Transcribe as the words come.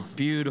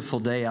Beautiful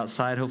day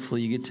outside.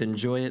 Hopefully you get to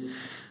enjoy it.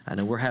 I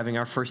know we're having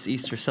our first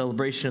Easter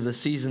celebration of the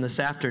season this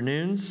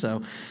afternoon,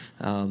 so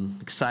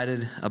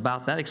excited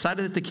about that.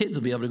 Excited that the kids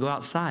will be able to go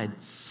outside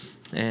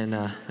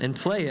and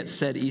play at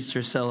said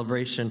Easter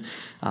celebration.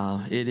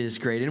 It is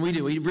great, and we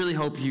do. We really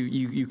hope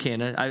you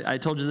can. I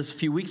told you this a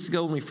few weeks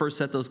ago when we first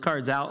set those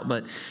cards out,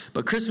 but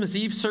Christmas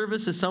Eve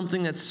service is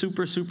something that's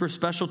super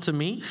special to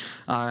me.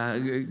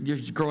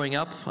 Growing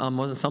up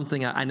wasn't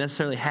something I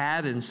necessarily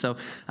had, and so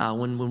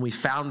when we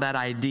found that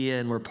idea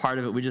and we're part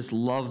of it, we just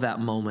love that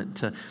moment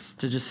to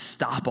just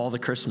stop all the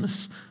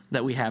Christmas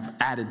that we have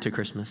added to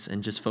Christmas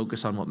and just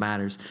focus on what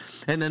matters.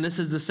 And then this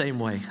is the same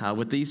way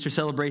with the Easter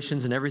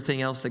celebrations and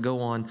everything else that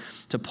go on,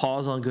 to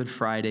pause on Good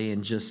Friday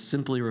and just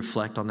simply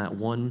reflect on that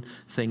one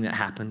thing that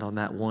happened on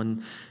that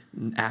one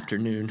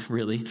afternoon,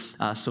 really,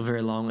 so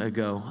very long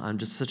ago.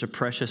 Just such a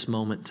precious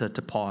moment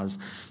to pause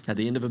at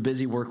the end of a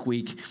busy work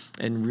week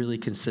and really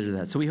consider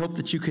that. So we hope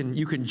that you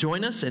can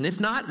join us, and if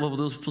not,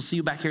 we'll see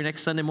you back here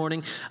next Sunday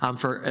morning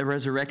for a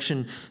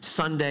Resurrection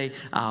Sunday.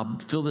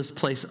 Fill this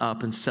place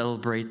up and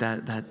celebrate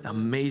that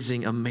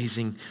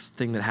amazing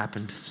thing that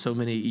happened so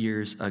many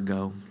years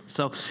ago.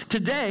 So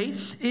today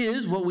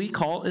is what we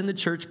call in the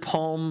church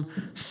Palm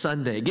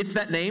Sunday. It gets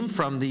that name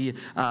from the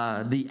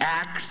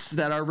acts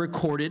that are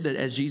recorded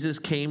as Jesus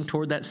came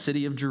toward that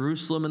city of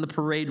Jerusalem, and the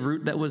parade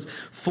route that was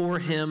for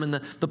him, and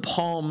the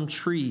palm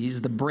trees,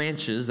 the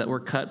branches that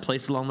were cut,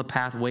 placed along the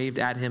path, waved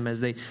at him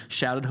as they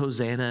shouted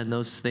Hosanna and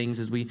those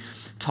things as we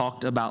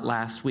talked about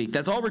last week.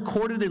 That's all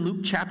recorded in Luke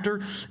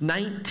chapter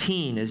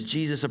 19 as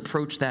Jesus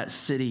approached that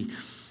city.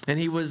 And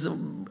he was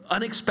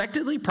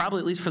unexpectedly, probably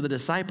at least for the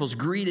disciples,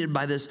 greeted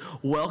by this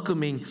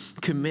welcoming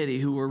committee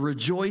who were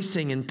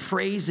rejoicing and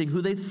praising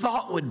who they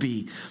thought would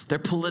be their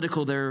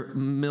political, their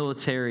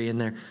military,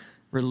 and their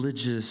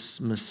religious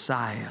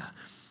Messiah.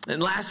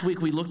 And last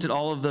week we looked at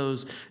all of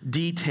those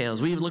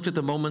details. We even looked at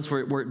the moments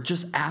where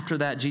just after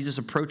that Jesus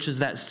approaches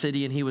that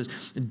city and he was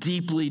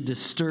deeply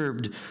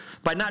disturbed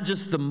by not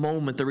just the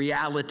moment, the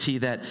reality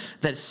that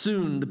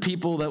soon the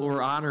people that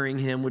were honoring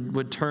him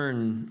would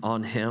turn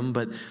on him,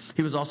 but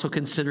he was also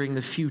considering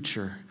the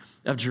future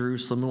of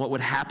Jerusalem and what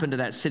would happen to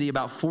that city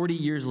about 40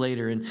 years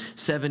later in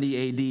 70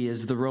 A.D.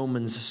 as the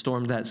Romans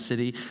stormed that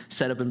city,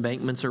 set up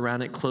embankments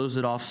around it, closed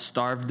it off,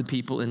 starved the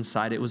people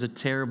inside. It was a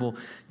terrible,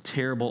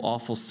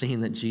 awful scene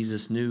that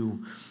Jesus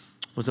knew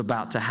was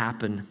about to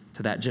happen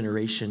to that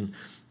generation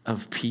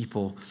of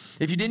people.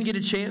 If you didn't get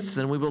a chance,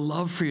 then we would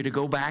love for you to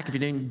go back. If you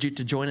didn't get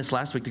to join us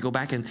last week, to go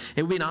back, and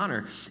it would be an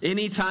honor.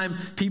 Anytime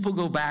people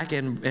go back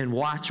and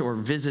watch or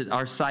visit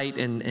our site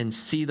and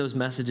see those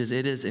messages,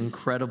 it is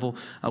incredible.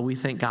 We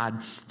thank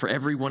God for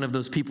every one of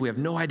those people. We have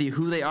no idea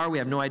who they are. We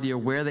have no idea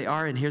where they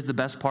are. And here's the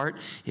best part.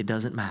 It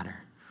doesn't matter.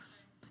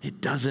 It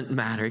doesn't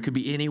matter. It could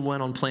be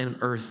anyone on planet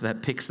Earth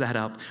that picks that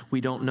up. We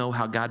don't know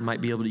how God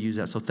might be able to use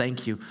that. So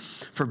thank you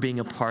for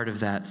being a part of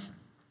that.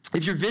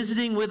 If you're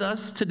visiting with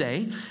us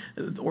today,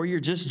 or you're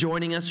just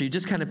joining us, or you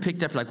just kind of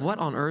picked up, like, what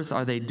on earth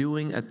are they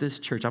doing at this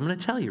church? I'm going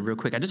to tell you real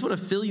quick. I just want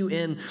to fill you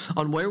in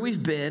on where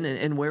we've been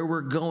and where we're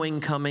going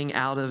coming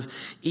out of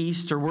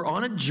Easter. We're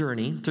on a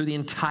journey through the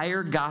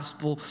entire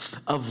Gospel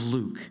of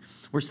Luke.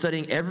 We're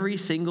studying every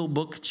single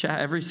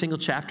every single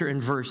chapter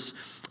and verse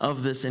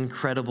of this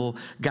incredible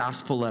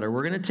gospel letter.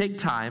 We're going to take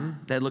time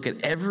to look at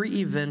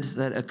every event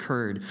that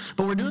occurred,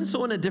 but we're doing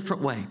so in a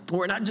different way.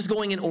 We're not just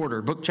going in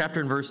order, book, chapter,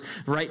 and verse,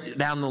 right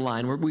down the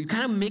line. We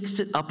kind of mixed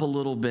it up a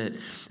little bit.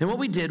 And what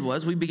we did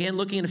was we began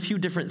looking at a few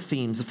different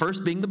themes, the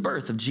first being the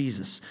birth of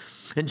Jesus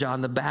and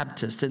John the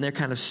Baptist and their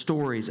kind of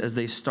stories as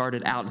they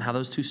started out, and how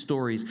those two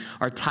stories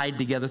are tied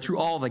together through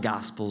all the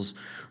Gospels,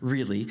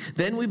 really.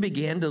 Then we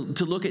began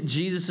to look at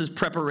Jesus'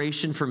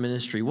 preparation for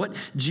ministry, what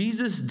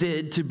Jesus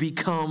did to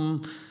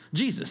become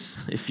Jesus,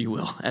 if you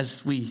will,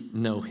 as we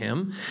know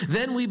him.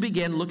 Then we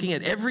began looking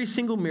at every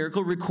single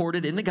miracle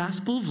recorded in the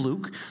Gospel of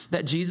Luke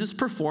that Jesus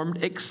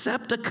performed,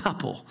 except a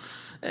couple.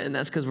 And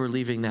that's because we're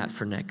leaving that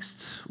for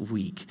next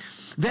week.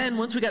 Then,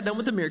 once we got done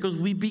with the miracles,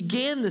 we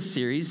began the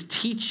series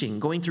teaching,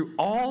 going through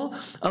all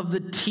of the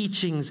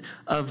teachings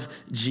of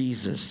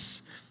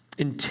Jesus,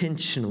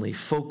 intentionally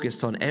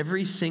focused on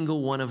every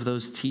single one of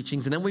those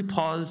teachings. And then we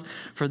paused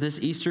for this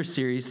Easter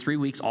series, 3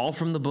 weeks, all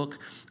from the book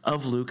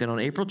of Luke. And on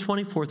April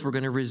 24th, we're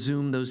going to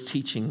resume those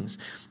teachings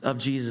of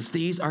Jesus.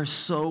 These are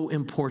so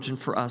important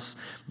for us,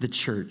 the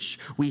church.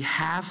 We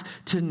have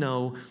to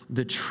know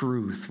the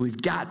truth. We've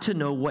got to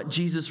know what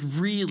Jesus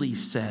really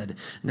said,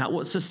 not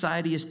what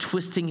society is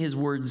twisting his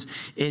words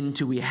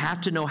into. We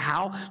have to know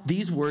how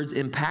these words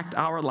impact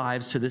our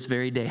lives to this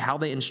very day, how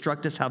they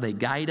instruct us, how they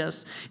guide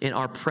us in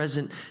our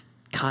present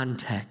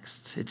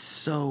context. It's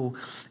so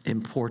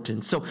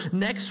important. So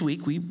next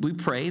week, we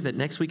pray that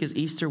next week is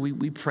Easter.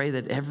 We pray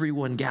that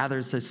everyone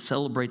gathers to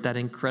celebrate that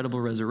incredible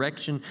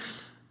resurrection.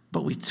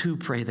 But we too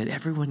pray that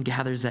everyone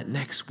gathers that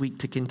next week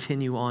to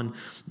continue on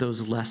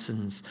those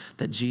lessons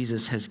that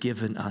Jesus has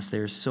given us.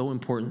 They're so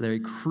important. They're a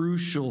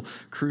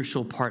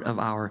crucial part of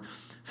our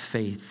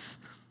faith.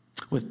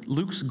 With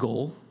Luke's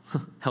goal,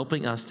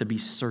 helping us to be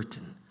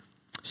certain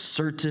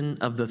certain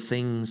of the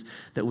things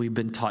that we've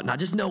been taught, not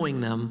just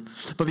knowing them,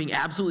 but being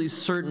absolutely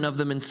certain of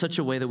them in such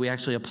a way that we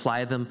actually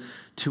apply them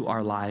to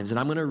our lives. And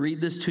I'm going to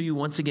read this to you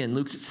once again,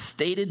 Luke's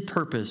stated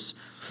purpose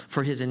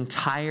for his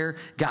entire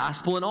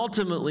gospel, and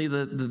ultimately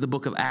the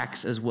book of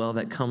Acts as well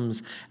that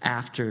comes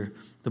after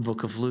the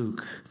book of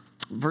Luke.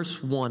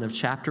 Verse 1 of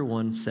chapter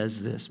 1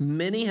 says this: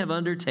 "Many have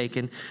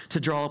undertaken to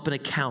draw up an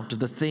account of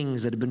the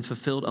things that have been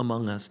fulfilled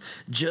among us,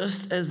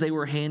 just as they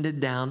were handed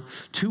down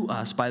to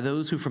us by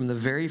those who from the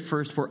very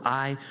first were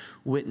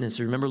eyewitnesses."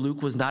 Remember,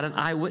 Luke was not an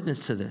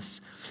eyewitness to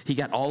this. He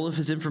got all of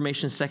his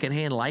information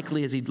secondhand,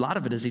 likely a lot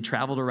of it as he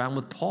traveled around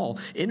with Paul,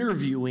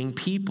 interviewing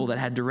people that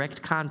had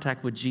direct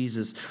contact with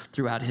Jesus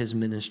throughout his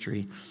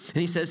ministry.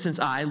 And he says, "Since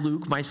I,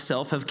 Luke,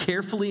 myself, have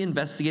carefully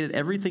investigated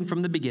everything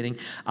from the beginning,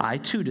 I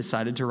too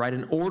decided to write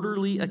an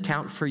orderly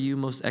account for you,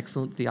 most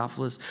excellent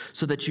Theophilus,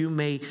 so that you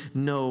may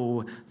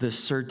know the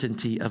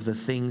certainty of the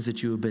things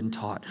that you have been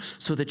taught,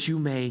 so that you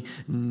may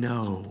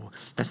know."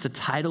 That's the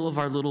title of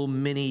our little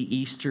mini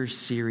Easter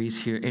series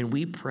here. And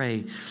we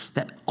pray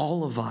that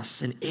all of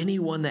us and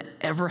anyone that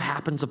ever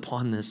happens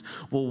upon this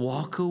will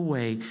walk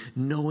away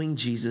knowing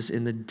Jesus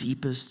in the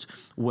deepest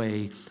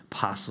way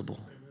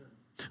possible.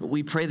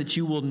 We pray that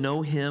you will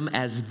know him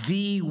as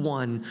the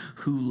one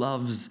who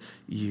loves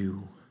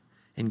you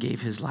and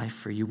gave his life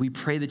for you. We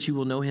pray that you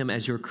will know him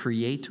as your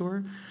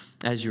creator,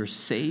 as your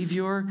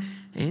savior,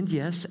 and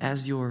yes,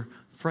 as your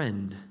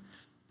friend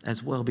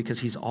as well, because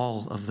he's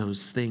all of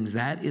those things.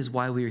 That is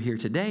why we are here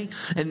today,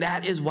 and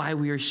that is why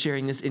we are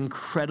sharing this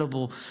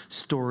incredible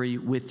story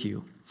with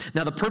you.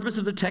 Now, the purpose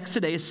of the text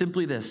today is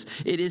simply this.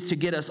 It is to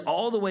get us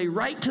all the way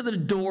right to the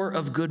door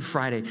of Good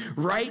Friday,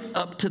 right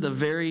up to the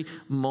very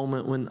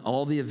moment when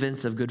all the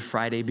events of Good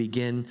Friday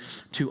begin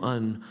to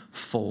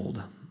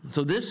unfold.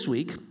 So this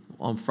week,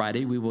 on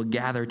Friday, we will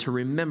gather to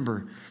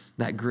remember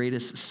that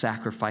greatest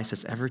sacrifice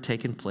that's ever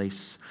taken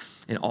place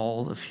in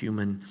all of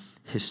human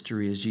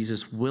history, as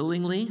Jesus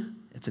willingly,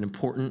 it's an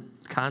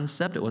important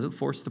concept, it wasn't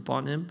forced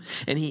upon him,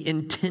 and he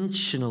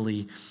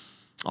intentionally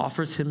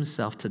offers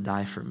himself to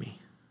die for me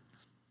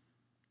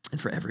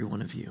and for every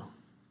one of you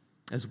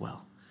as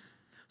well,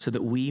 so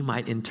that we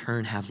might in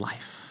turn have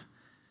life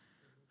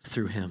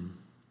through him.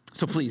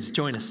 So please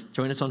join us.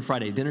 Join us on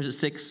Friday. Dinner's at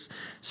 6,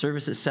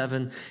 service at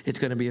 7. It's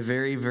going to be a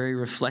very, very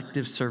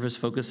reflective service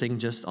focusing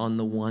just on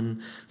the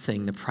one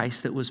thing, the price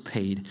that was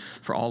paid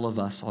for all of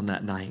us on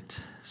that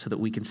night, so that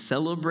we can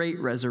celebrate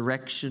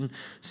Resurrection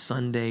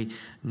Sunday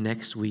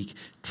next week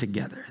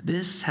together.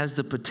 This has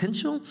the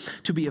potential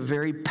to be a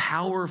very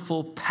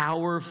powerful,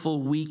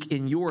 powerful week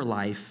in your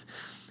life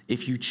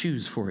if you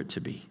choose for it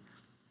to be.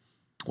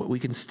 What we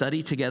can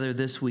study together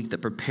this week that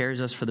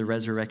prepares us for the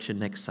resurrection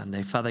next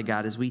Sunday. Father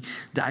God, as we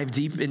dive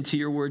deep into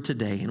your word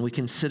today and we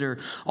consider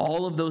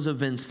all of those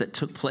events that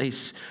took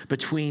place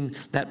between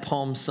that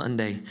Palm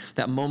Sunday,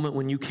 that moment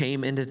when you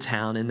came into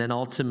town, and then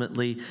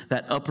ultimately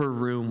that upper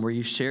room where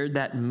you shared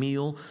that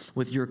meal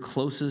with your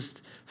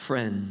closest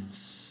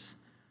friends.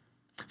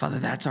 Father,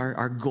 that's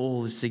our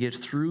goal, is to get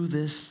through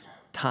this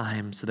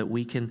time so that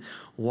we can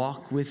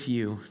walk with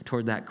you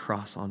toward that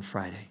cross on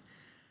Friday.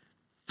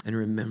 And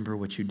remember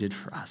what you did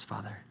for us,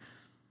 Father.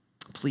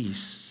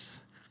 Please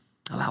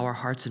allow our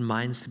hearts and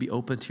minds to be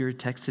open to your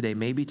text today,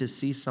 maybe to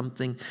see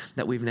something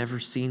that we've never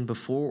seen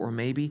before, or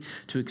maybe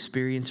to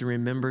experience and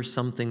remember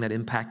something that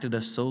impacted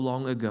us so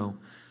long ago.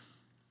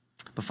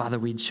 But Father,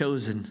 we'd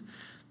chosen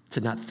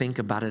to not think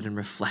about it and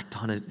reflect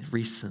on it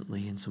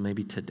recently, and so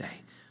maybe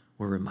today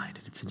we're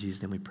reminded. It's in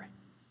Jesus' name we pray.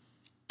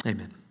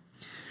 Amen.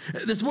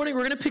 This morning,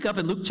 we're going to pick up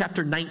in Luke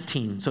chapter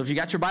 19. So if you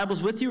got your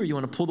Bibles with you, or you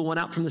want to pull the one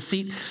out from the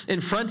seat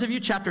in front of you,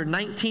 chapter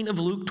 19 of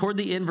Luke, toward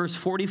the end, verse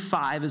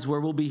 45 is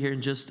where we'll be here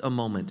in just a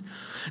moment.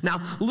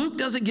 Now, Luke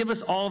doesn't give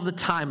us all of the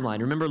timeline.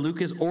 Remember,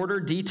 Luke is order,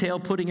 detail,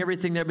 putting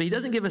everything there, but he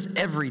doesn't give us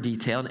every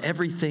detail and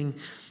everything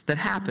that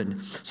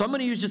happened. So I'm going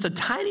to use just a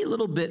tiny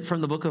little bit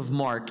from the book of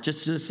Mark,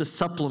 just to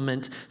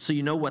supplement so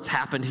you know what's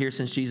happened here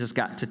since Jesus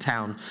got to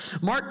town.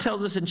 Mark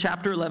tells us in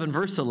chapter 11,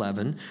 verse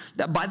 11,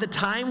 that by the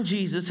time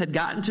Jesus had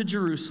gotten to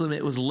Jerusalem,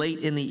 it was late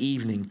in the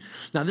evening.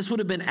 Now, this would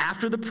have been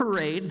after the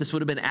parade. This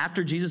would have been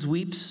after Jesus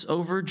weeps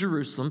over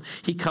Jerusalem.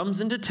 He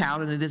comes into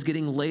town, and it is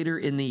getting later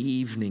in the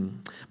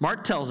evening.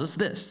 Mark tells us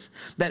this,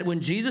 that when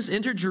Jesus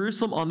entered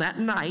Jerusalem on that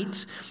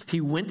night, he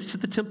went to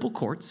the temple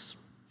courts.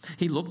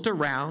 He looked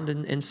around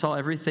and saw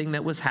everything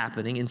that was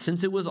happening, and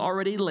since it was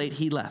already late,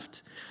 he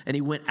left, and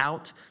he went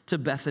out to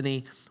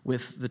Bethany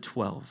with the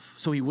 12.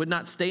 So he would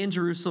not stay in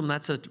Jerusalem.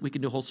 We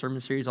can do a whole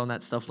sermon series on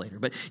that stuff later.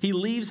 But he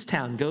leaves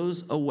town,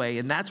 goes away,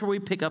 and that's where we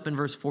pick up in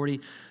verse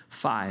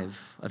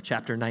 45 of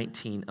chapter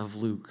 19 of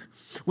Luke.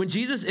 When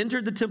Jesus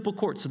entered the temple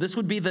courts, so this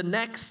would be the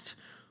next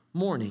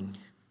morning,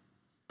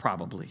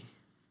 probably.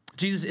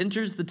 Jesus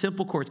enters the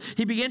temple courts.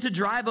 He began to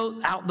drive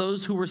out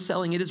those who were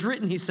selling. It is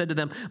written, he said to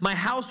them, "My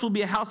house will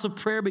be a house of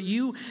prayer, but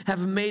you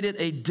have made it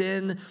a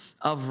den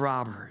of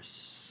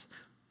robbers."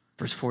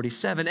 Verse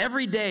 47,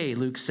 every day,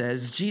 Luke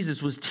says,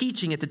 Jesus was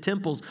teaching at the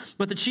temples,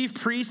 but the chief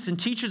priests and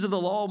teachers of the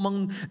law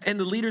and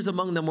the leaders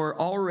among them were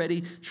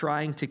already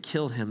trying to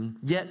kill him.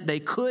 Yet they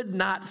could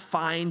not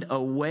find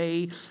a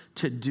way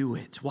to do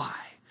it. Why?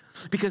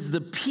 Because the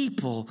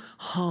people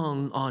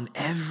hung on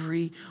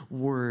every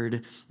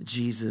word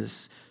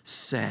Jesus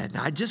said.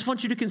 Now, I just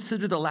want you to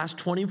consider the last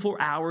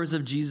 24 hours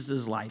of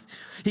Jesus' life.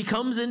 He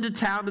comes into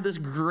town to this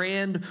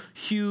grand,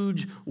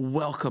 huge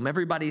welcome.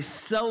 Everybody's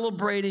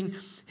celebrating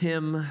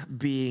him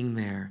being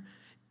there.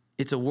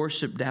 It's a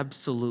worship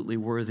absolutely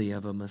worthy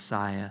of a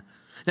Messiah.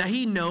 Now,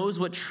 he knows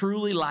what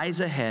truly lies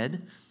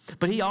ahead,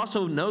 but he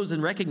also knows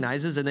and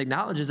recognizes and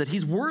acknowledges that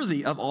he's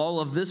worthy of all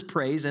of this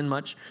praise and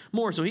much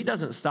more. So he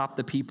doesn't stop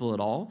the people at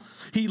all.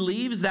 He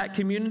leaves that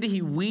community.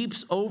 He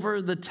weeps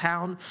over the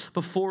town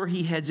before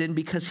he heads in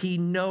because he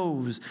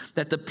knows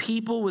that the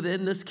people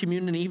within this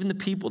community, even the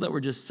people that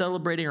were just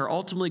celebrating, are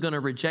ultimately going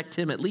to reject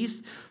him, at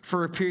least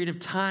for a period of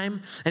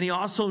time. And he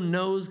also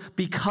knows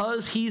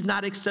because he's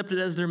not accepted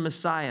as their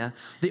Messiah,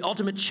 the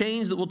ultimate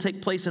change that will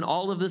take place in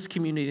all of this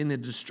community in the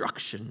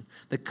destruction,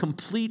 the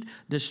complete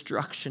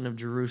destruction of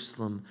Jerusalem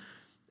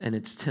and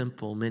its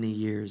temple many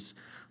years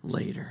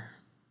later.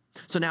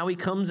 So now he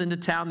comes into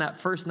town that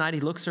first night. He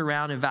looks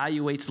around,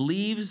 evaluates,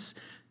 leaves,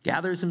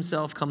 gathers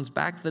himself, comes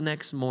back the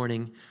next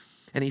morning,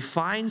 and he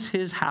finds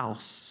his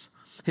house,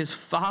 his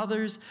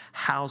father's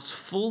house,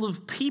 full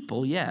of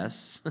people,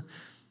 yes,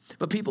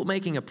 but people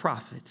making a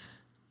profit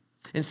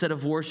instead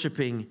of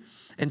worshiping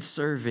and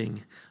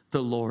serving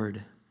the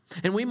Lord.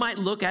 And we might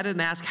look at it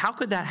and ask, how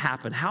could that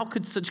happen? How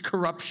could such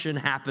corruption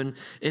happen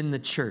in the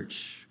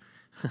church?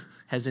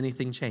 Has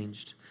anything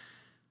changed?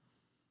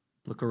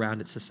 Look around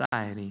at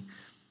society.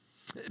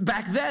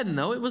 Back then,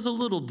 though, it was a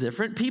little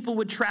different. People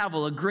would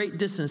travel a great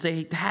distance.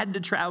 They had to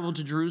travel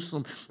to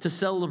Jerusalem to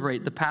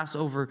celebrate the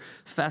Passover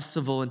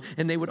festival,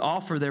 and they would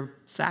offer their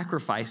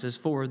sacrifices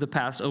for the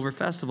Passover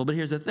festival. But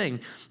here's the thing.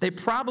 They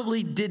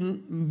probably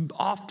didn't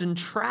often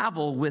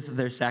travel with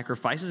their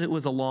sacrifices. It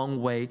was a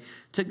long way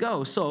to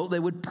go. So they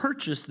would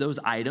purchase those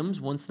items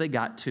once they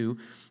got to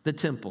the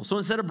temple. So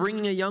instead of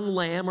bringing a young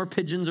lamb or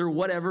pigeons or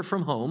whatever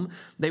from home,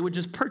 they would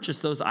just purchase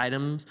those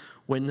items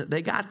when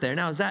they got there.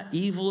 Now, is that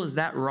evil? Is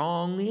that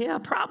wrong? Yeah,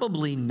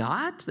 probably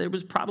not. There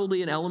was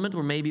probably an element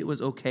where maybe it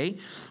was okay.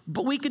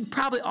 But we could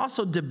probably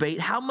also debate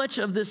how much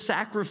of this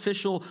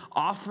sacrificial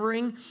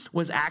offering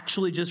was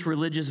actually just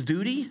religious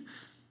duty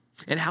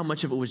and how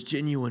much of it was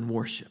genuine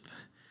worship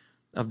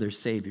of their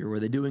Savior. Were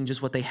they doing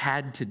just what they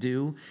had to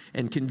do,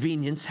 and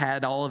convenience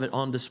had all of it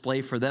on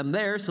display for them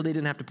there, so they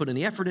didn't have to put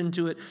any effort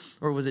into it,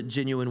 or was it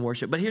genuine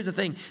worship? But here's the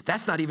thing,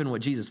 that's not even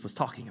what Jesus was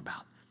talking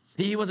about.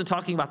 He wasn't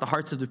talking about the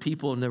hearts of the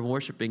people and they're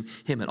worshiping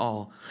him at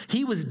all.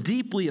 He was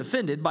deeply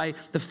offended by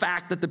the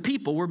fact that the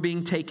people were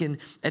being taken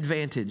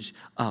advantage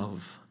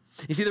of.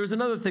 You see, there was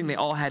another thing they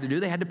all had to do.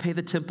 They had to pay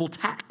the temple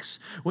tax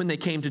when they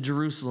came to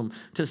Jerusalem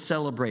to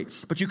celebrate.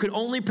 But you could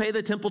only pay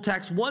the temple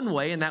tax one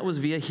way, and that was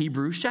via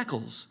Hebrew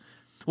shekels.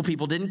 Well,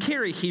 people didn't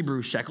carry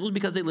Hebrew shekels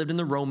because they lived in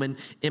the Roman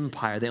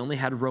Empire. They only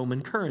had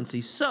Roman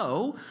currency.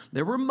 So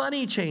there were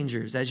money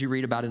changers, as you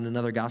read about in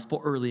another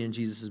gospel early in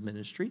Jesus'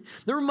 ministry.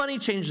 There were money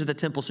changers at the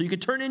temple, so you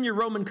could turn in your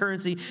Roman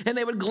currency, and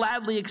they would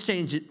gladly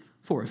exchange it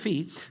for a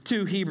fee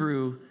to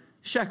Hebrew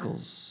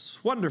shekels.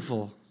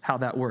 Wonderful how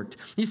that worked.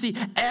 You see,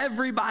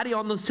 everybody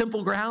on those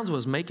temple grounds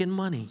was making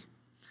money,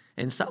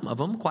 and some of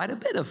them quite a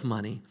bit of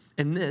money.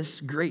 And this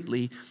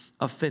greatly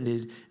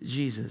offended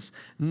Jesus.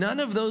 None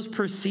of those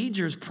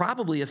procedures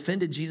probably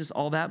offended Jesus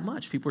all that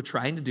much. People were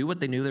trying to do what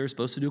they knew they were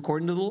supposed to do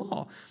according to the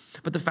law.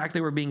 But the fact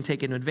they were being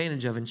taken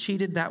advantage of and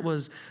cheated, that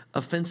was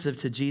offensive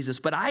to Jesus.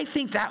 But I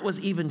think that was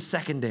even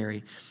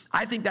secondary.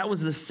 I think that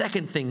was the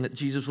second thing that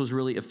Jesus was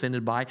really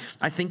offended by.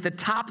 I think the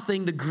top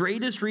thing, the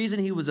greatest reason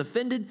he was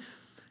offended,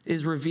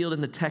 is revealed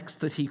in the text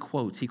that he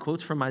quotes. He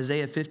quotes from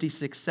Isaiah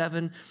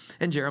 56:7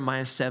 and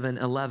Jeremiah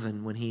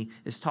 7:11 when he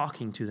is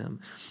talking to them.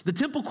 The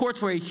temple courts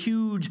were a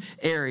huge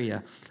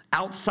area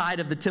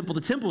outside of the temple.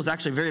 The temple was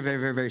actually very, very,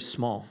 very, very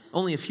small.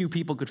 Only a few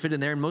people could fit in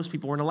there, and most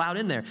people weren't allowed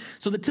in there.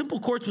 So the temple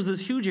courts was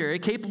this huge area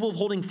capable of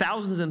holding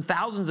thousands and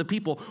thousands of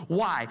people.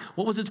 Why?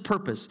 What was its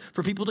purpose?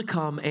 For people to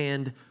come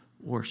and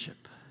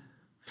worship.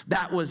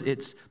 That was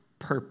its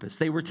purpose.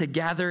 They were to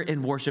gather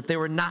and worship. They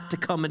were not to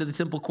come into the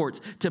temple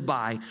courts to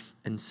buy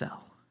and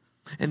sell.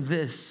 And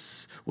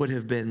this would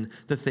have been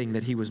the thing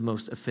that he was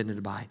most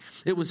offended by.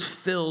 It was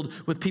filled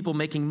with people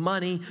making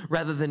money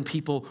rather than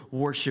people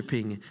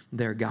worshiping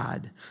their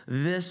God.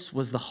 This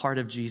was the heart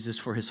of Jesus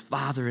for his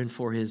Father and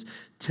for his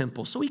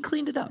temple. So he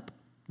cleaned it up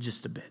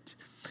just a bit.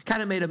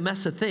 Kind of made a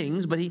mess of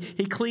things, but he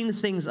cleaned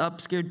things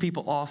up, scared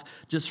people off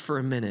just for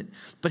a minute.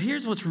 But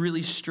here's what's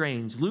really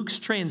strange. Luke's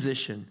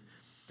transition.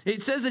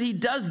 It says that he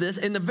does this,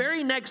 and the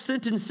very next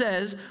sentence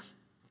says,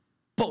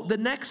 but the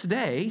next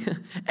day,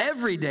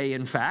 every day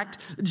in fact,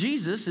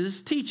 Jesus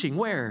is teaching.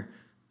 Where?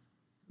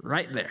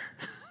 Right there.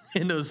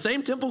 in those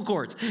same temple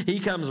courts. He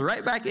comes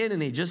right back in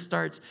and he just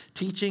starts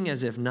teaching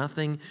as if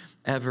nothing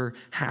ever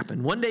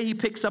happened. One day he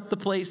picks up the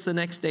place. The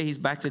next day he's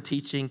back to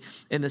teaching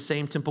in the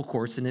same temple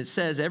courts. And it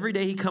says every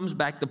day he comes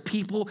back, the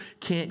people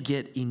can't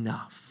get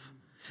enough.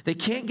 They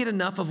can't get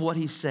enough of what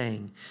he's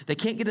saying. They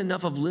can't get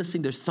enough of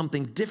listening. There's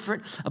something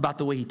different about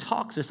the way he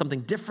talks. There's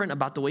something different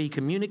about the way he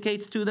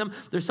communicates to them.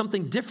 There's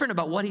something different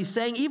about what he's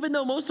saying, even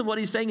though most of what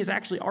he's saying has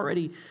actually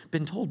already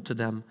been told to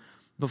them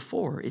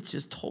before. It's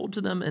just told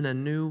to them in a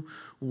new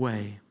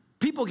way.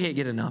 People can't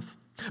get enough.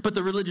 But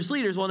the religious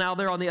leaders, well, now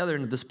they're on the other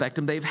end of the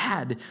spectrum. They've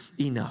had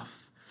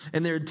enough.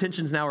 And their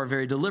intentions now are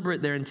very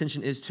deliberate. Their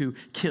intention is to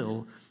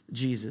kill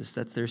Jesus.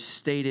 That's their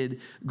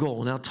stated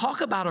goal. Now, talk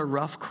about a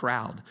rough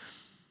crowd.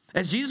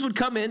 As Jesus would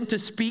come in to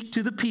speak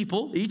to the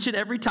people each and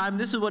every time,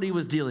 this is what he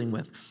was dealing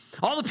with.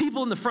 All the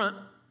people in the front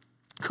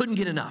couldn't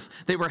get enough.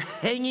 They were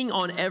hanging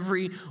on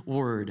every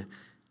word,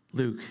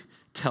 Luke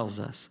tells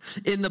us.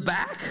 In the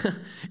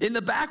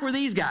back were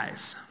these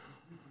guys.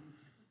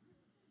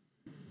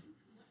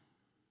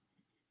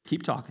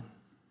 Keep talking.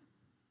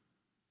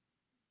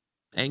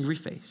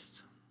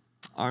 Angry-faced,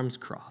 arms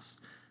crossed,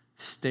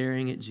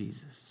 staring at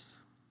Jesus.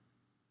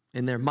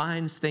 In their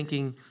minds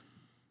thinking,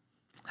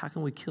 how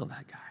can we kill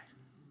that guy?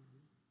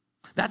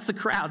 That's the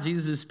crowd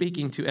Jesus is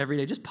speaking to every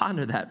day. Just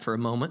ponder that for a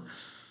moment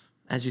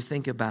as you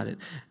think about it.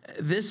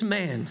 This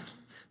man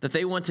that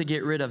they want to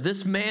get rid of,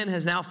 this man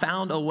has now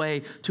found a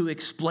way to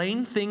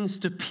explain things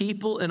to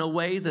people in a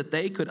way that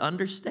they could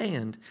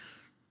understand.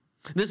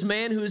 This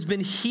man who has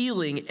been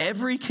healing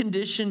every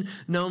condition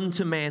known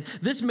to man.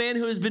 This man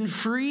who has been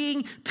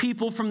freeing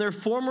people from their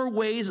former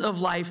ways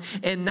of life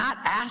and not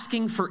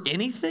asking for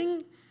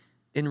anything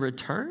in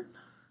return.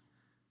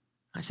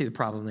 I see the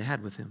problem they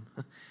had with him.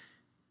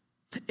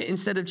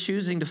 Instead of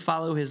choosing to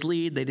follow his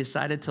lead, they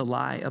decided to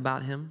lie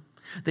about him.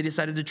 They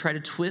decided to try to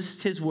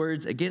twist his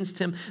words against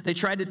him. They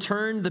tried to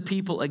turn the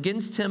people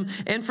against him.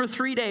 And for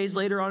 3 days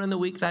later on in the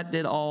week, that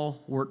did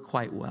all work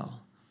quite well.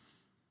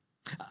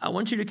 I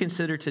want you to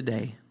consider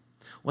today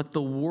what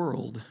the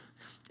world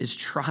is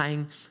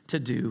trying to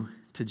do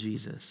to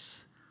Jesus.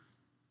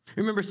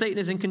 Remember, Satan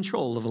is in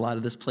control of a lot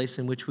of this place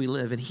in which we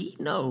live, and he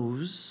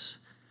knows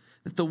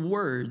that the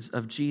words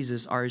of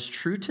Jesus are as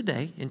true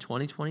today in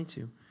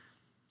 2022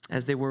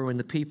 as they were when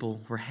the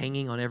people were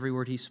hanging on every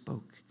word he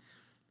spoke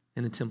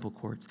in the temple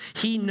courts.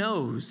 He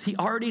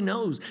already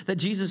knows that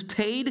Jesus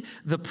paid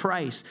the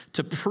price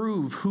to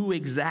prove who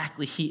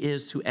exactly he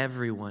is to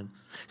everyone.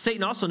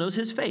 Satan also knows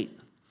his fate,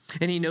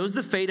 and he knows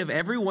the fate of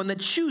everyone that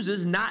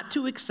chooses not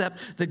to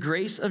accept the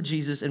grace of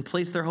Jesus and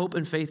place their hope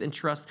and faith and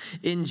trust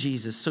in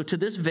Jesus. So to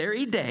this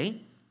very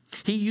day,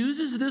 he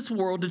uses this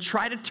world to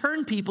try to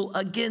turn people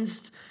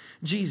against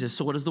Jesus.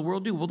 So what does the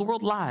world do? Well, the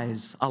world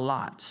lies a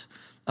lot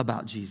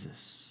about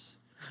Jesus.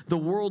 The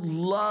world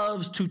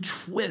loves to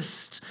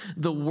twist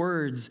the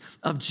words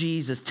of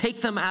Jesus,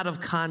 take them out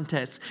of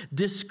context,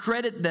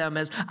 discredit them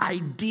as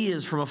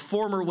ideas from a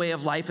former way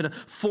of life and a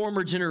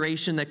former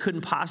generation that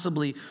couldn't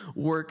possibly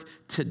work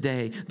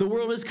today. The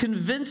world has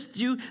convinced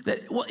you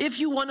that, well, if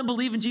you want to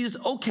believe in Jesus,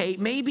 okay,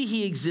 maybe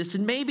he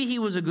existed, maybe he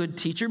was a good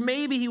teacher,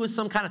 maybe he was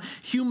some kind of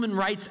human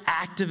rights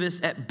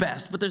activist at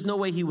best, but there's no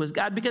way he was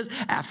God because,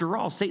 after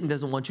all, Satan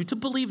doesn't want you to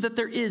believe that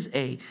there is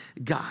a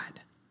God.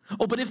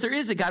 Oh, but if there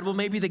is a God, well,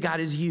 maybe the God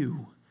is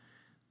you.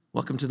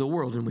 Welcome to the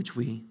world in which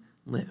we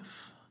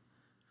live.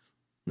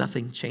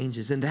 Nothing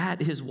changes. And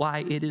that is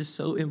why it is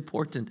so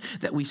important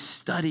that we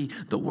study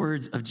the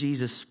words of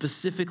Jesus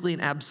specifically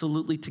and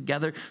absolutely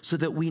together so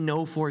that we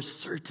know for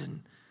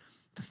certain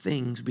the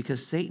things,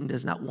 because Satan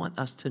does not want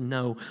us to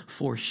know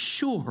for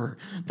sure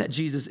that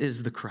Jesus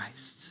is the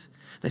Christ,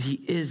 that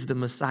he is the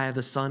Messiah,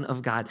 the Son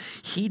of God.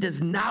 He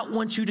does not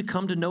want you to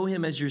come to know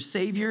him as your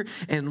Savior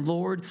and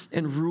Lord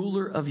and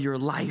ruler of your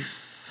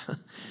life.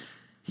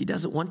 He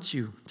doesn't want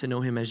you to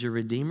know him as your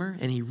Redeemer,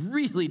 and he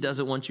really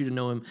doesn't want you to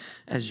know him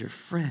as your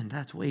friend.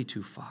 That's way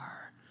too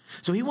far.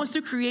 So he wants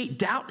to create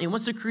doubt. He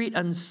wants to create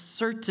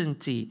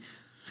uncertainty.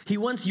 He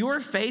wants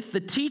your faith, the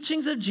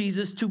teachings of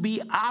Jesus, to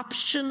be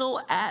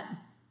optional at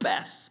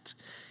best,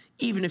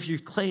 even if you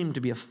claim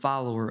to be a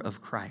follower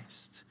of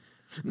Christ.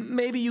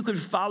 Maybe you could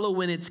follow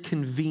when it's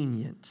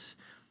convenient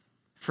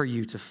for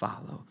you to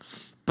follow,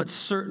 but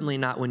certainly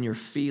not when your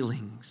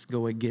feelings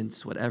go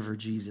against whatever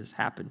Jesus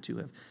happened to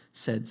have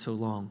said so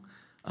long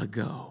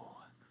ago.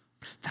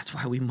 That's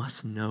why we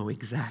must know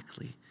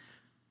exactly.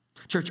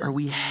 Church, are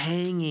we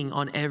hanging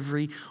on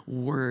every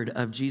word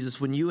of Jesus?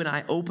 When you and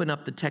I open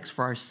up the text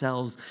for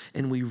ourselves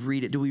and we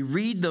read it, do we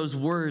read those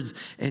words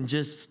and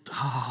just,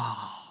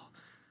 I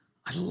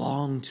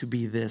long to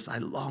be this. I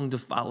long to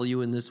follow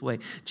you in this way.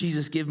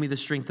 Jesus, give me the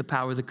strength, the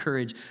power, the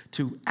courage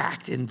to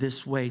act in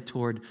this way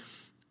toward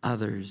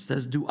others.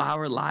 Do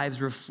our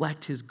lives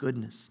reflect his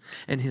goodness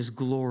and his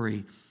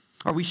glory?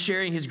 Are we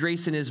sharing his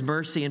grace and his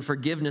mercy and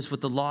forgiveness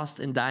with the lost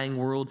and dying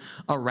world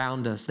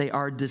around us? They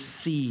are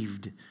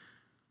deceived.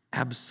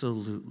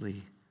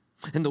 Absolutely.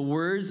 And the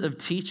words and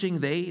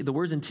teachings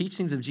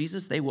of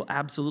Jesus, they will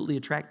absolutely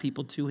attract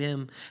people to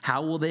him.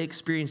 How will they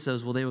experience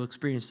those? Well, they will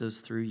experience those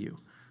through you.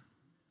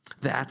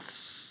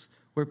 That's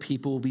where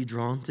people will be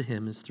drawn to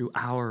him is through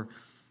our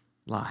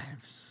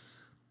lives,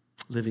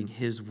 living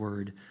his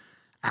word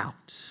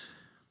out.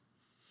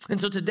 And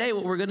so today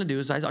what we're going to do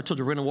is, I told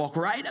you, we're going to walk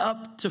right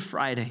up to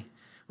Friday.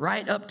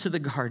 Right up to the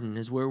garden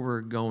is where we're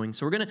going.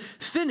 So we're going to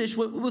finish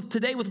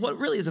today with what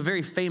really is a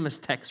very famous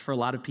text for a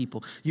lot of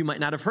people. You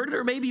might not have heard it,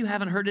 or maybe you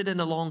haven't heard it in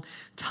a long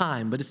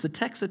time, but it's the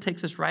text that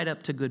takes us right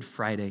up to Good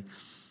Friday.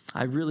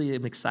 I really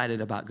am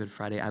excited about Good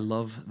Friday. I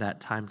love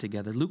that time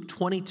together. Luke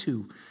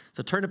 22.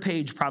 So turn a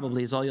page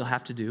probably is all you'll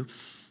have to do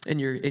in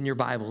your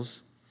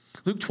Bibles.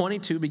 Luke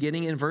 22,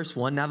 beginning in verse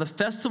 1. Now the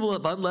festival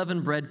of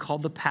unleavened bread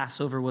called the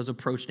Passover was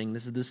approaching.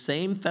 This is the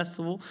same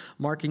festival,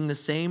 marking the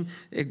same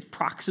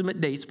approximate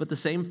dates, but the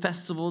same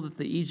festival that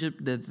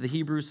the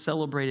Hebrews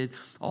celebrated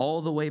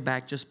all the way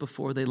back just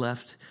before they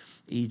left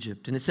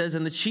Egypt. And it says,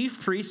 and the chief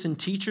priests and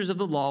teachers of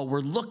the law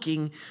were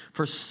looking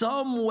for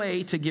some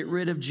way to get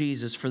rid of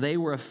Jesus, for they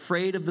were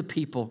afraid of the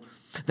people.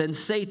 Then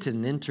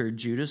Satan entered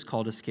Judas,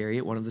 called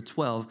Iscariot, one of the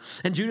 12.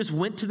 And Judas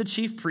went to the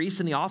chief priests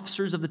and the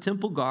officers of the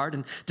temple guard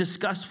and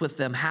discussed with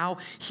them how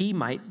he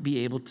might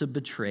be able to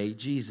betray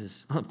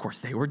Jesus. Well, of course,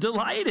 they were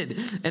delighted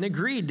and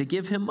agreed to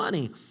give him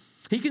money.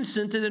 He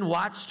consented and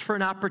watched for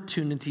an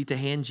opportunity to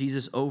hand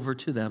Jesus over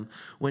to them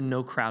when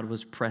no crowd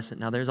was present.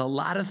 Now, there's a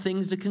lot of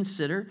things to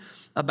consider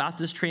about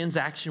this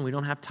transaction. We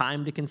don't have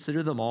time to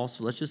consider them all,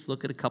 so let's just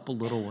look at a couple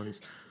little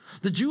ones.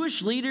 The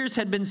Jewish leaders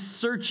had been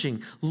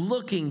searching,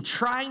 looking,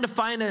 trying to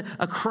find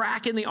a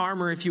crack in the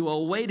armor, if you will,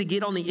 a way to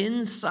get on the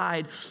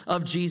inside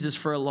of Jesus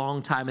for a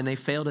long time, and they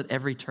failed at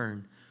every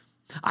turn.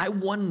 I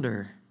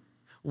wonder,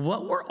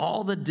 what were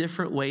all the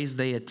different ways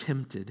they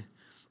attempted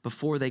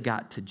before they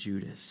got to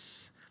Judas?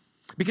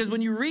 Because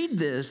when you read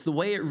this, the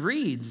way it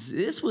reads,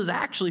 this was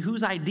actually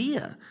whose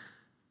idea?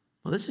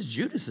 Well, this is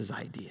Judas's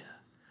idea.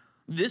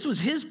 This was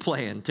his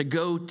plan to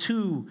go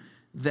to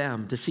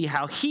them to see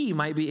how he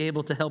might be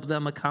able to help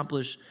them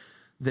accomplish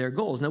their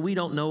goals. Now, we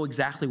don't know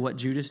exactly what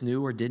Judas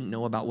knew or didn't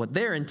know about what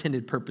their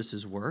intended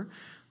purposes were,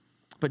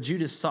 but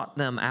Judas sought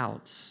them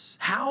out.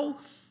 How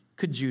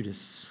could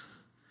Judas,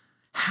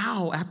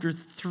 after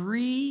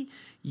 3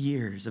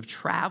 years of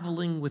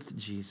traveling with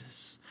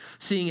Jesus,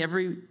 seeing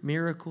every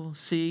miracle,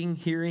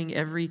 hearing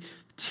every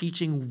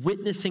teaching,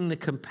 witnessing the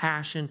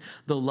compassion,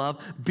 the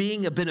love,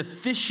 being a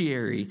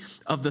beneficiary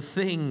of the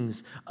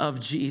things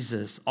of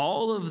Jesus.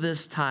 All of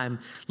this time,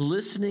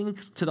 listening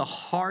to the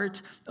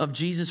heart of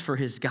Jesus for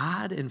his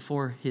God and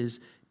for his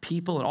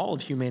people and all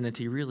of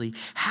humanity, really.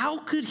 How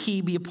could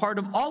he be a part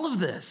of all of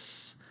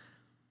this?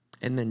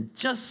 And then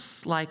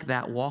just like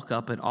that, walk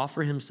up and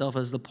offer himself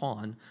as the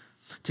pawn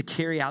to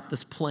carry out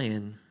this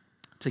plan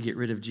to get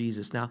rid of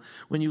Jesus. Now,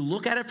 when you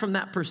look at it from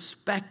that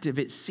perspective,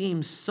 it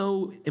seems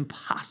so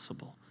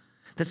impossible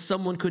that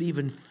someone could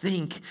even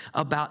think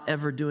about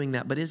ever doing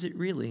that. But is it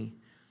really?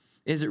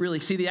 Is it really?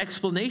 See, the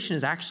explanation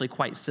is actually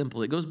quite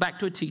simple. It goes back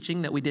to a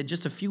teaching that we did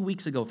just a few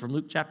weeks ago from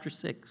Luke chapter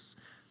 6.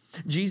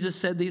 Jesus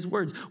said these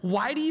words,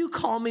 "Why do you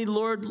call me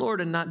Lord,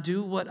 Lord, and not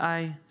do what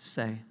I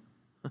say?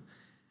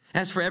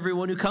 As for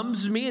everyone who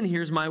comes to me and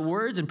hears my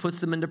words and puts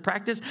them into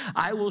practice,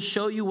 I will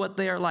show you what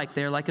they are like.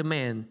 They are like a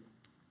man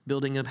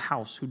building a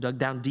house who dug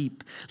down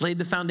deep, laid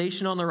the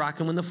foundation on the rock,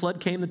 and when the flood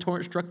came, the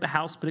torrent struck the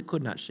house, but it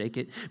could not shake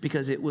it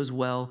because it was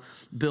well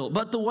built.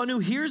 But the one who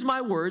hears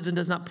my words and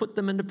does not put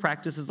them into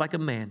practice is like a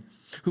man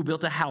who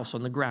built a house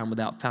on the ground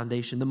without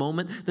foundation. The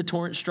moment the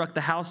torrent struck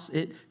the house,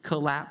 it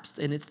collapsed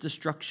and its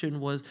destruction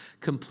was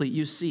complete."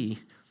 You see,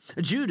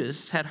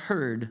 Judas had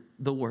heard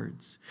the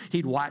words.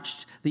 He'd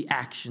watched the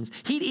actions.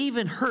 He'd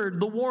even heard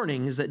the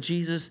warnings that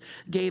Jesus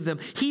gave them.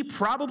 He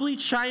probably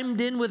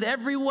chimed in with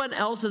everyone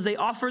else as they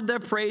offered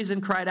their praise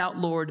and cried out,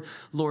 "Lord,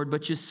 Lord."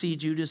 But you see,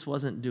 Judas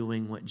wasn't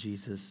doing what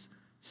Jesus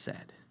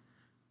said.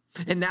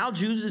 And now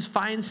Judas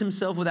finds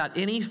himself without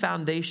any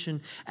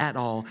foundation at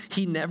all.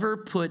 He never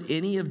put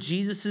any of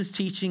Jesus'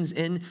 teachings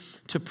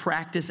into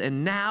practice,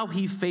 and now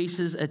he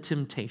faces a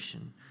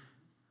temptation: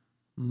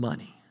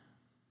 money.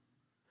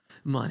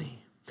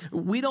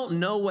 We don't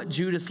know what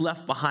Judas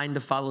left behind to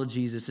follow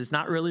Jesus. It's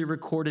not really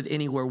recorded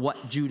anywhere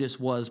what Judas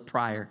was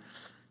prior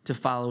to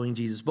following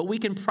Jesus. But we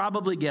can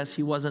probably guess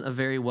he wasn't a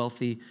very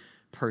wealthy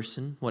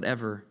person,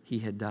 whatever he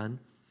had done.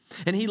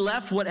 And he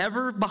left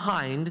whatever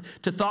behind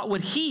to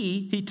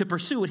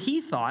pursue what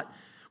he thought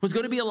was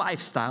going to be a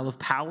lifestyle of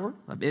power,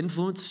 of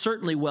influence,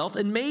 certainly wealth,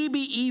 and maybe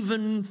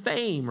even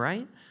fame,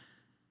 right?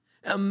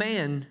 A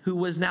man who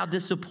was now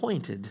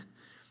disappointed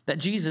that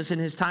Jesus in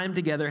his time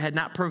together had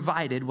not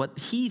provided what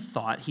he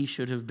thought he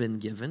should have been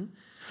given.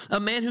 A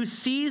man who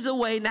sees a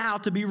way now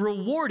to be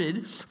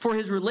rewarded for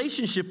his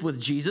relationship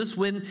with Jesus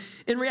when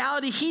in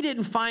reality he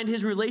didn't find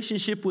his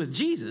relationship with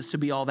Jesus to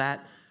be all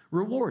that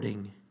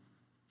rewarding.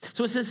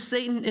 So it says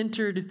Satan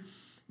entered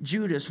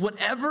Judas.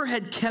 Whatever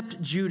had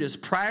kept Judas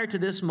prior to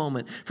this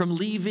moment from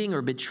leaving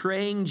or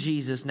betraying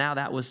Jesus, now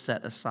that was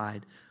set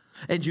aside.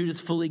 And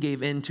Judas fully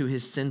gave in to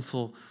his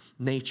sinful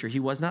nature. He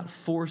was not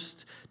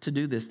forced to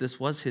do this. This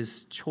was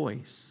his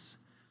choice.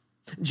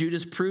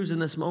 Judas proves in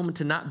this moment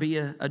to not be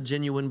a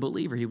genuine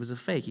believer. He was a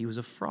fake. He was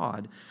a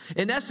fraud.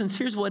 In essence,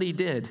 here's what he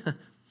did.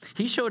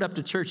 He showed up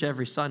to church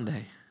every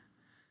Sunday,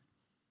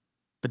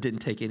 but didn't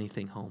take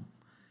anything home.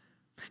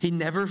 He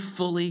never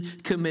fully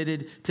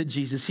committed to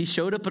Jesus. He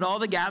showed up at all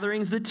the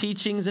gatherings, the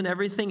teachings, and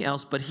everything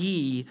else, but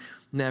he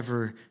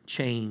never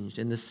changed.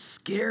 And the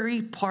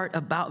scary part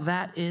about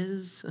that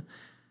is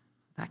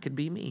that could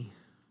be me.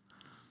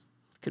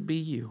 It could be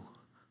you.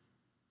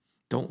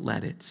 Don't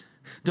let it.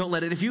 Don't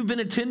let it. If you've been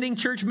attending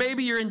church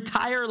maybe your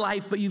entire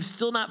life, but you've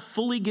still not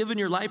fully given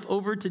your life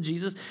over to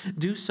Jesus,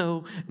 do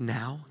so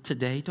now,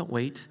 today. Don't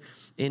wait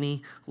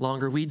any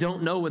longer. We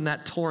don't know when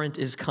that torrent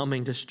is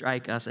coming to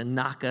strike us and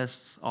knock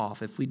us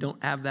off. If we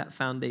don't have that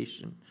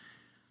foundation,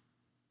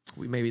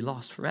 we may be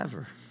lost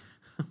forever.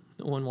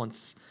 No one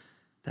wants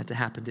that to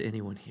happen to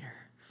anyone here.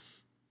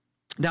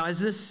 Now, as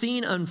this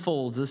scene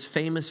unfolds, this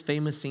famous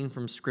scene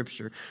from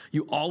Scripture,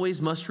 you always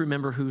must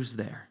remember who's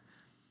there.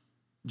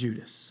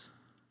 Judas.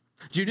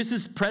 Judas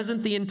is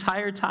present the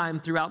entire time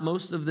throughout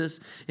most of this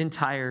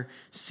entire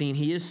scene.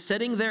 He is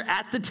sitting there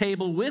at the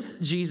table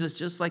with Jesus,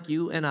 just like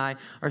you and I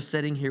are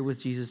sitting here with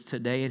Jesus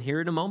today, and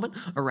here in a moment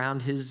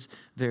around his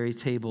very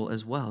table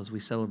as well as we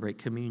celebrate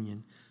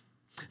communion.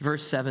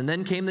 Verse 7,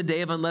 then came the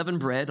day of unleavened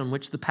bread on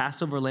which the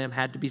Passover lamb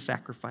had to be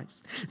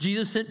sacrificed.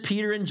 Jesus sent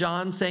Peter and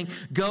John saying,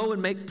 go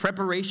and make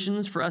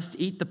preparations for us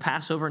to eat the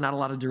Passover. Not a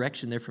lot of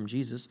direction there from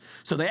Jesus.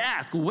 So they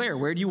asked, where?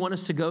 Where do you want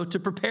us to go to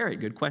prepare it?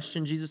 Good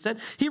question, Jesus said.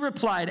 He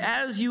replied,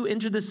 as you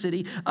enter the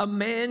city, a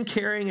man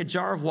carrying a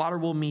jar of water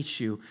will meet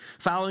you.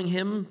 Follow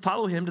him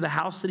to the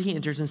house that he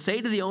enters and say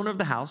to the owner of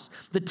the house,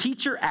 the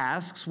teacher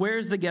asks, where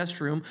is the guest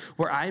room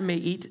where I may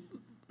eat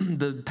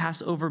the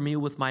Passover meal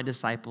with my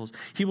disciples?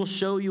 He will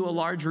show you a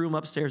large room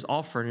upstairs,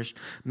 all furnished.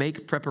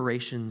 Make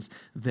preparations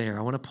there.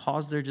 I want to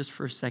pause there just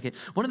for a second.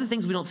 One of the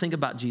things we don't think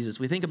about Jesus,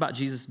 we think about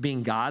Jesus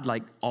being God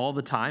like all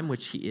the time,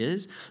 which he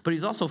is, but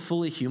he's also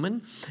fully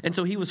human. And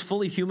so he was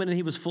fully human and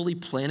he was fully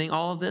planning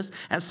all of this.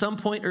 At some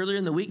point earlier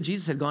in the week,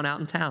 Jesus had gone out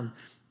in town.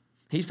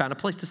 He found a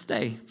place to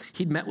stay.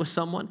 He'd met with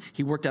someone.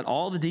 He worked out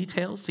all the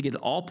details to get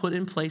it all put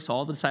in place.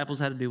 All the disciples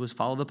had to do was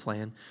follow the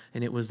plan,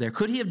 and it was there.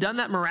 Could he have done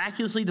that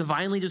miraculously,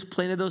 divinely, just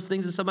planted those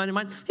things in somebody's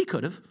mind? He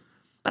could have,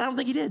 but I don't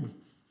think he did.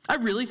 I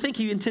really think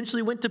he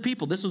intentionally went to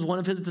people. This was one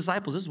of his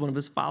disciples. This is one of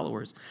his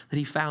followers that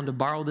he found to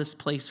borrow this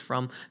place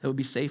from that would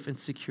be safe and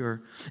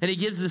secure. And he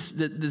gives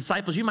the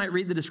disciples, you might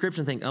read the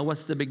description and think, oh,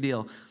 what's the big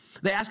deal?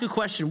 They ask a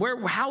question,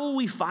 how will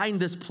we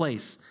find this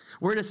place?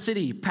 We're in a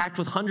city packed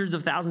with hundreds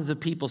of thousands of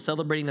people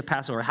celebrating the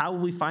Passover. How will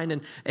we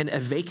find a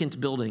vacant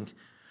building?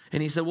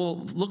 And he said, well,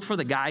 look for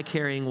the guy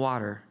carrying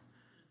water.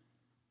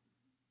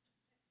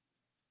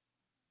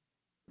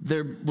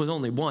 There was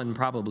only one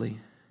probably,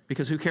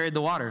 because who carried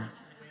the water?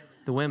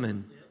 The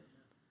women.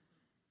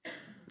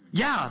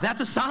 Yeah, that's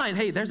a sign.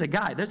 Hey, there's a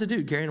guy, there's a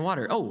dude carrying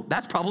water. Oh,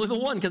 that's probably the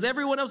one, because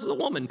everyone else is a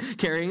woman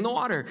carrying the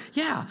water.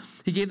 Yeah,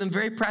 he gave them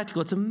very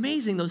practical. It's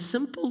amazing, those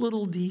simple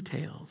little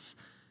details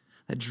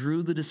that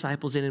drew the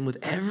disciples in, and with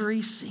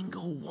every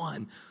single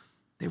one,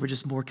 they were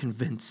just more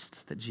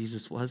convinced that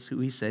Jesus was who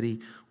he said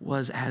he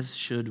was, as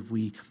should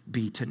we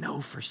be, to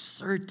know for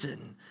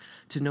certain.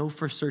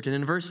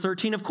 In verse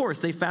 13, of course,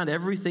 they found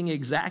everything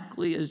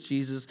exactly as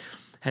Jesus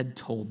had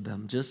told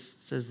them,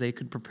 just as they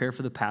could prepare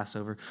for the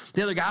Passover.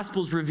 The other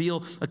Gospels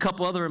reveal a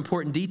couple other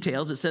important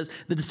details. It says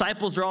the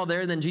disciples are all there,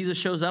 and then Jesus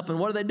shows up, and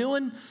what are they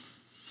doing?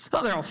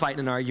 Well, they're all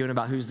fighting and arguing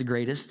about who's the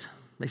greatest.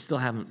 They still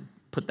haven't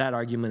put that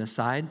argument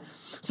aside.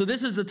 So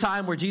this is the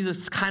time where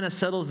Jesus kind of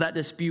settles that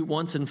dispute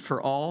once and for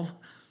all.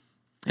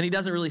 And he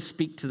doesn't really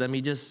speak to them.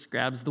 He just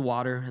grabs the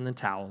water and the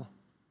towel,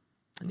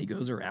 and he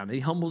goes around and he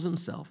humbles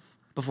himself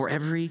before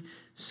every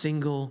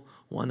single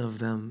one of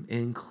them,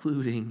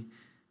 including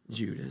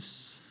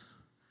Judas,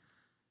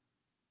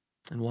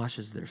 and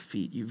washes their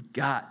feet. You've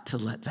got to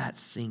let that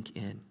sink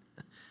in.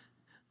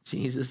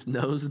 Jesus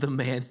knows the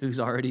man who's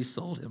already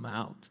sold him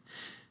out.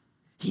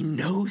 He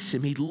knows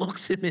him. He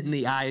looks him in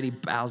the eye and he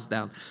bows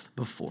down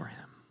before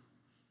him.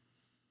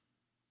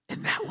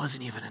 And that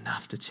wasn't even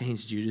enough to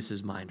change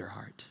Judas's mind or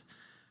heart.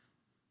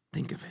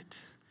 Think of it.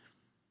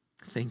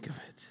 Think of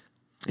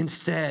it.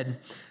 Instead,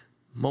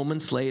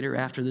 moments later,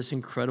 after this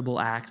incredible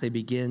act, they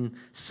begin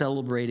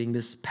celebrating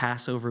this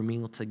Passover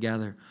meal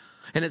together.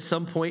 And at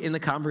some point in the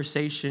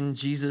conversation,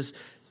 Jesus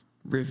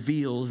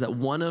reveals that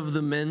one of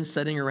the men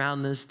sitting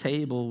around this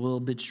table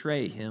will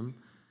betray him.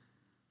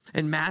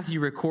 And Matthew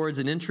records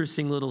an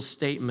interesting little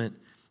statement.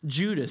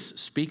 Judas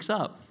speaks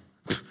up.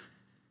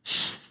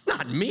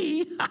 Not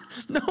me.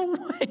 No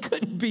way, it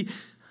couldn't be.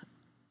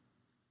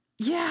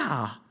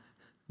 Yeah.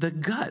 The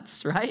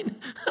guts, right?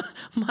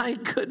 My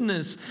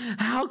goodness.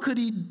 How could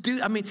he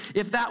do? I mean,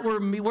 if that were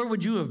me, where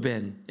would you have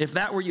been? If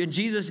that were you, and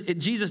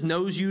Jesus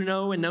knows you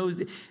know and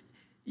knows,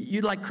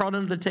 you'd like crawled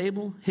under the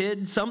table,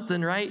 hid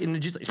something, right?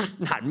 And just like,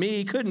 not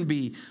me, couldn't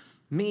be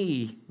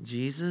me,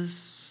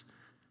 Jesus.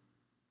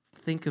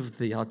 Think of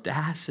the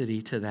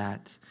audacity to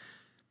that.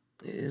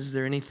 Is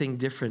there anything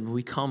different when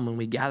we come, when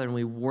we gather, and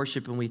we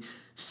worship, and we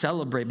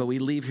celebrate, but we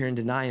leave here and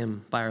deny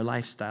him by our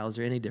lifestyle? Is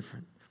there any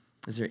different?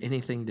 Is there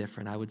anything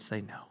different? I would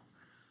say no.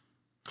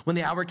 When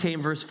the hour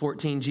came, verse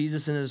 14,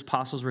 Jesus and his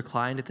apostles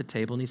reclined at the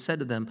table, and he said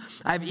to them,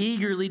 I've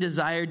eagerly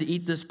desired to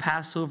eat this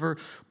Passover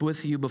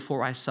with you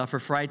before I suffer,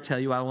 for I tell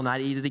you, I will not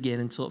eat it again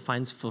until it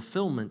finds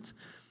fulfillment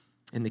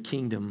in the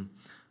kingdom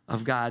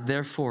of God.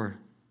 Therefore,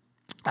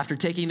 after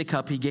taking the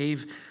cup, he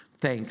gave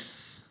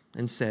thanks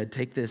and said,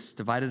 take this,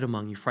 divide it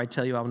among you, for I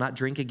tell you, I will not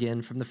drink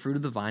again from the fruit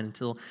of the vine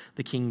until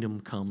the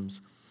kingdom comes.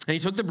 And he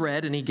took the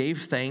bread and he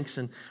gave thanks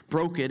and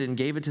broke it and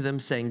gave it to them,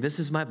 saying, this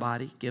is my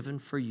body given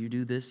for you.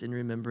 Do this in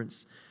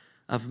remembrance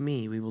of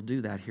me. We will do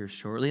that here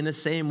shortly. In the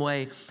same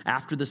way,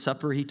 after the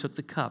supper, he took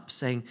the cup,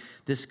 saying,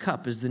 this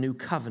cup is the new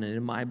covenant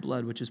in my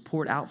blood, which is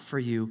poured out for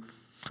you.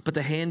 But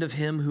the hand of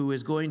him who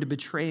is going to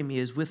betray me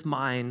is with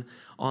mine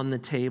on the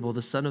table.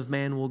 The Son of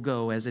Man will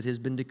go as it has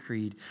been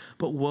decreed.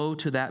 But woe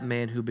to that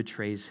man who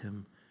betrays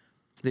him.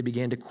 They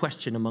began to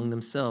question among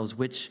themselves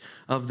which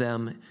of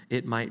them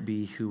it might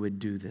be who would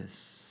do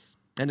this.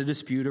 And a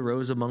dispute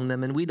arose among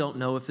them, and we don't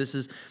know if this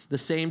is the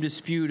same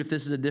dispute, if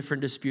this is a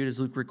different dispute. Is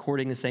Luke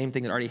recording the same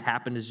thing that already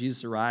happened as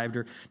Jesus arrived,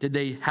 or did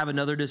they have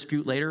another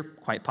dispute later?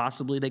 Quite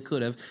possibly they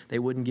could have. They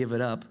wouldn't give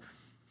it up.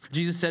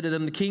 Jesus said to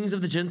them, the kings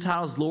of the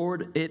Gentiles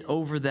lord it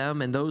over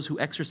them, and those who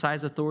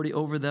exercise authority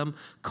over them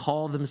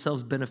call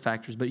themselves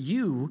benefactors. But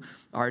you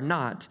are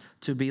not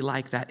to be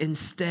like that.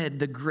 Instead,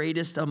 the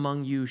greatest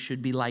among you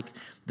should be like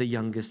the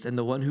youngest, and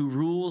the one who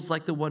rules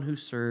like the one who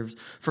serves.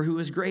 For who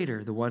is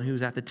greater, the one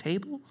who's at the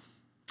table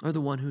or the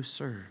one who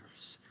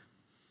serves?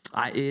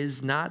 I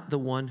is not the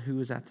one who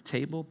is at the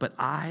table, but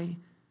I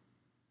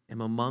am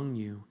among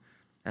you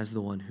as the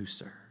one who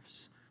serves.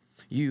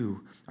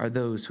 You are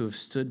those who have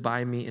stood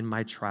by me in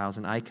my trials,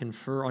 and I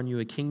confer on you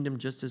a kingdom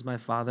just as my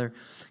Father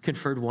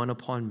conferred one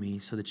upon me,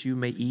 so that you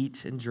may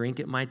eat and drink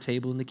at my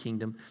table in the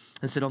kingdom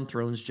and sit on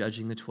thrones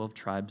judging the 12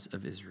 tribes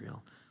of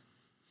Israel.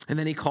 And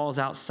then he calls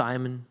out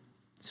Simon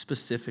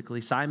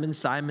specifically. Simon,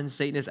 Simon,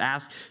 Satan has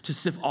asked to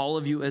sift all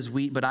of you as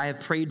wheat, but I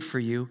have prayed for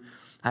you.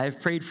 I have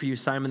prayed for you,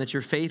 Simon, that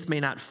your faith may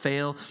not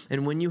fail.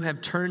 And when you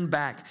have turned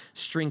back,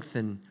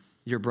 strengthen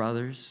your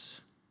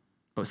brothers.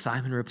 But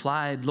Simon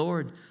replied,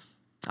 Lord,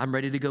 I'm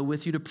ready to go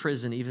with you to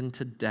prison, even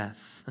to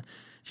death.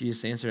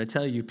 Jesus answered, I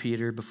tell you,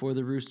 Peter, before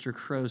the rooster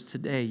crows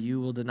today, you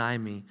will deny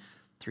me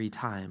 3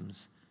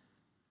 times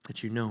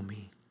that you know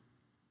me.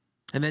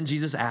 And then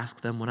Jesus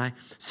asked them, when I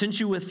sent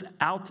you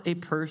without a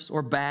purse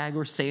or bag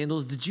or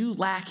sandals, did you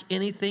lack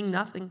anything?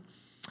 Nothing.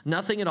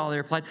 Nothing at all, they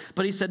replied.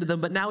 But he said to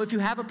them, but now if you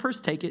have a purse,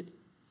 take it.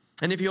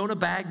 And if you own a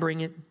bag,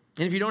 bring it.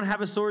 And if you don't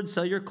have a sword,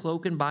 sell your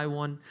cloak and buy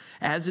one.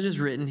 As it is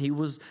written, he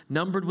was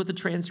numbered with the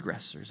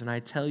transgressors. And I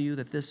tell you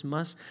that this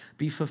must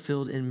be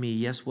fulfilled in me.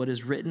 Yes, what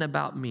is written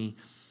about me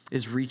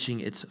is reaching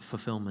its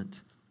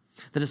fulfillment.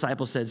 The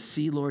disciple said,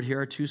 see, Lord, here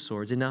are 2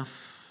 swords.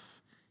 Enough,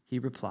 he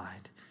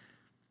replied.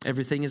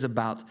 Everything is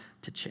about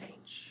to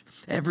change.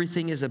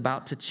 Everything is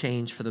about to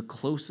change for the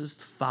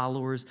closest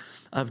followers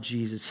of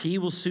Jesus. He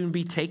will soon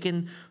be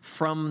taken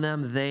from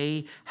them.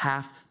 They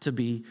have to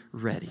be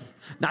ready.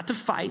 Not to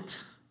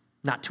fight,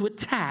 not to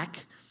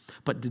attack,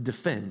 but to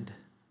defend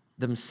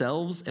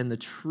themselves and the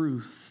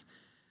truth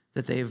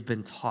that they have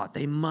been taught.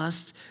 They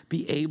must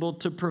be able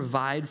to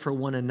provide for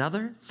one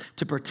another,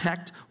 to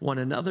protect one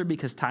another,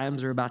 because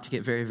times are about to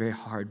get very, very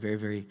hard, very,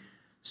 very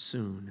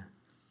soon.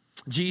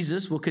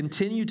 Jesus will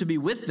continue to be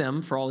with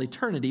them for all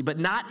eternity, but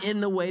not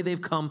in the way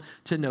they've come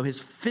to know. His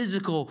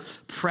physical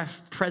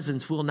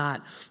presence will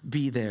not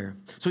be there.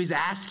 So he's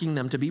asking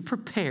them to be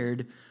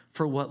prepared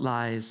for what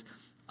lies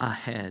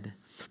ahead.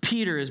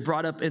 Peter is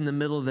brought up in the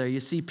middle there.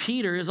 You see,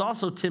 Peter is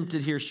also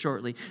tempted here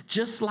shortly,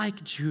 just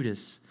like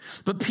Judas.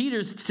 But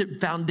Peter's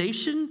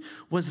foundation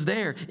was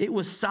there. It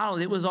was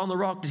solid. It was on the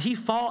rock. Did he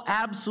fall?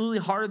 Absolutely,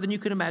 harder than you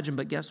can imagine.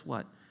 But guess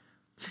what?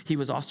 He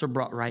was also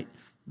brought right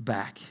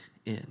back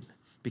in,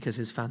 because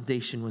his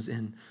foundation was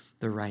in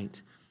the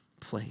right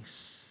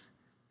place.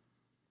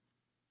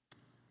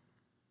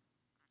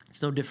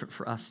 It's no different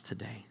for us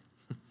today.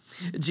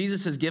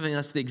 Jesus is giving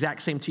us the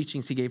exact same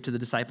teachings he gave to the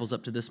disciples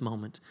up to this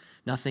moment.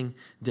 Nothing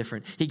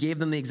different. He gave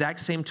them the exact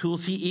same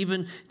tools. He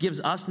even gives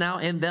us now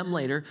and them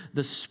later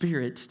the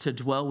Spirit to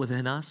dwell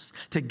within us,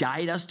 to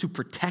guide us, to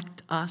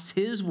protect us.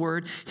 His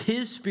word,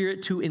 his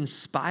Spirit to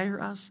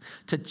inspire us,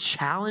 to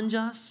challenge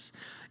us.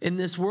 In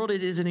this world,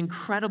 it is an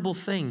incredible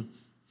thing.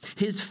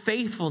 His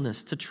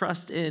faithfulness to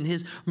trust in,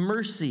 his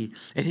mercy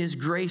and his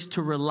grace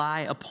to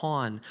rely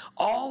upon.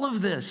 All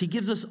of this, he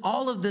gives us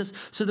all of this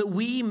so that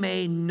we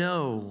may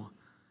know,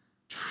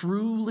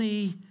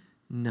 truly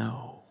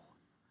know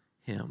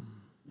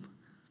him.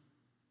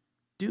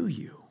 Do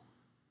you?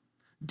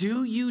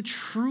 Do you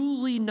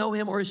truly know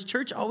him? Or is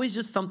church always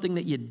just something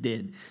that you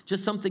did?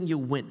 Just something you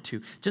went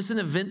to? Just an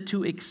event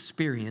to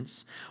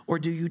experience? Or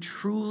do you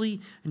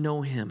truly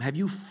know him? Have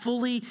you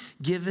fully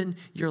given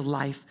your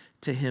life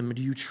to him?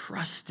 Do you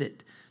trust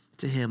it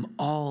to him,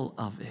 all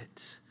of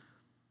it?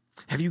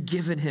 Have you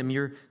given him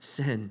your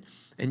sin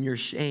and your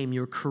shame,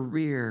 your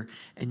career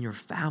and your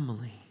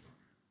family?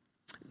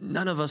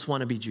 None of us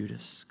want to be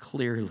Judas,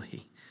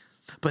 clearly.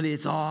 But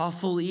it's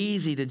awful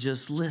easy to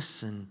just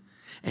listen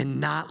and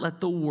not let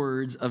the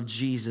words of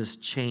Jesus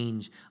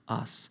change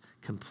us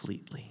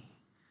completely.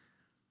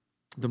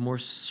 The more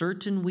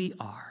certain we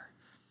are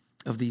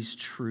of these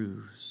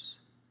truths,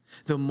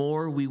 the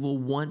more we will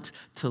want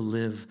to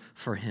live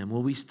for him.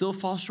 Will we still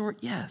fall short?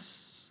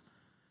 Yes.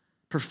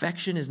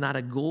 Perfection is not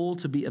a goal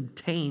to be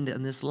obtained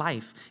in this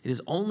life. It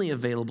is only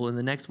available in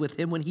the next with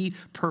him when he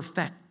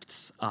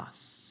perfects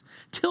us.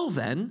 Till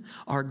then,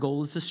 our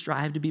goal is to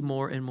strive to be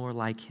more and more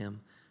like him.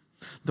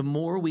 The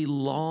more we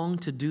long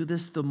to do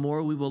this, the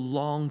more we will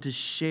long to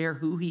share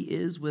who he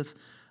is with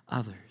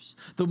others.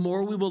 The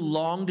more we will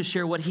long to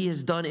share what he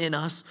has done in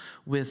us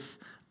with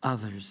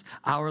others.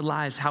 Our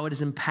lives, how it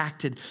is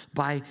impacted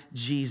by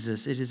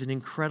Jesus. It is an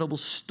incredible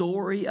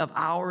story of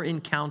our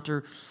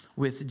encounter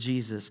with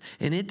Jesus.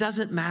 And it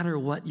doesn't matter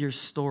what your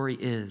story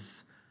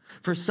is.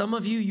 For some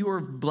of you, you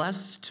are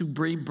blessed to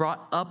be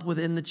brought up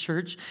within the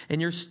church,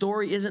 and your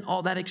story isn't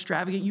all that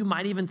extravagant. You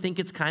might even think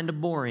it's kind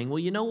of boring. Well,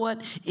 you know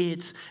what?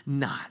 It's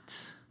not.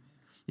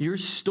 Your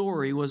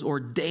story was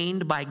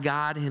ordained by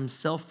God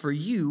himself for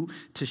you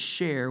to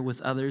share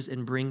with others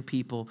and bring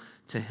people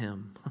to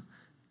him.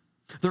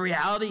 The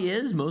reality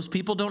is most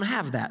people don't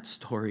have that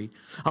story.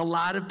 A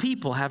lot of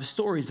people have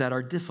stories that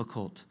are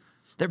difficult.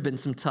 There have been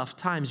some tough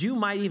times. You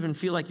might even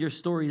feel like your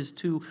story is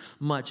too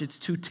much. It's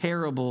too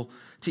terrible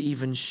to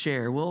even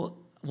share. Well,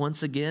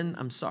 once again,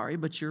 I'm sorry,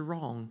 but you're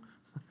wrong.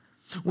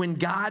 When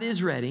God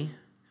is ready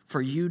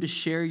for you to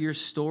share your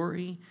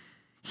story,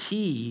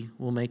 he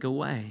will make a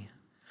way.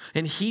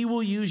 And he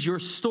will use your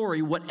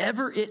story,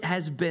 whatever it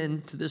has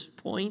been to this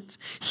point,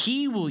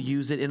 he will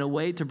use it in a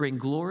way to bring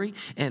glory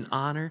and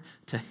honor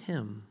to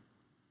him.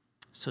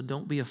 So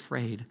don't be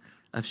afraid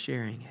of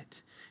sharing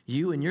it.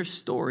 You and your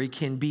story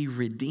can be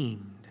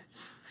redeemed.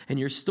 And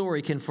your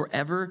story can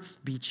forever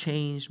be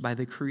changed by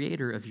the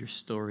creator of your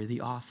story,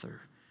 the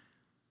author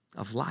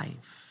of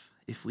life,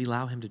 if we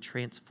allow him to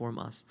transform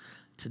us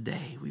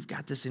today. We've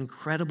got this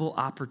incredible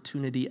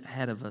opportunity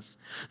ahead of us.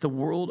 The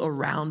world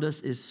around us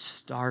is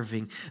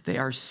starving. They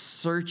are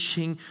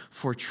searching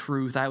for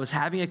truth. I was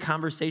having a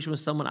conversation with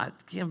someone, I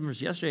can't remember,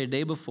 yesterday or the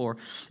day before,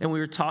 and we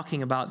were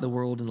talking about the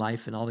world and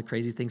life and all the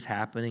crazy things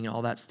happening and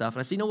all that stuff.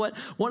 And I said, you know what?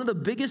 One of the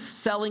biggest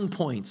selling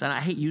points, and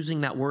I hate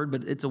using that word,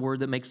 but it's a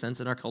word that makes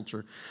sense in our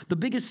culture. The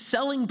biggest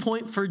selling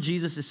point for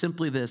Jesus is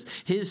simply this: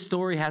 his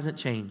story hasn't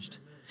changed,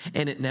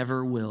 and it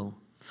never will.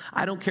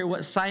 I don't care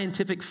what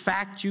scientific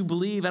fact you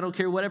believe. I don't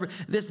care whatever,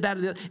 this,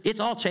 that,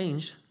 it's all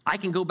changed. I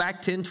can go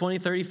back 10, 20,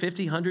 30,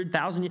 50,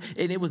 100,000 years,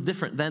 and it was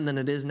different then than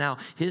it is now.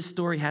 His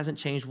story hasn't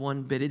changed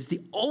one bit. It's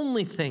the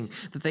only thing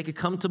that they could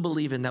come to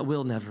believe in that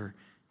will never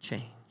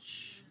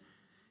change.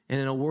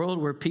 And in a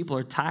world where people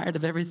are tired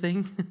of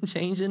everything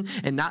changing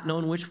and not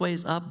knowing which way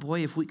is up,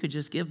 boy, if we could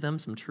just give them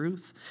some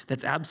truth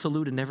that's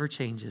absolute and never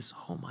changes,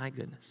 oh my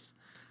goodness.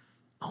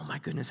 Oh my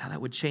goodness, how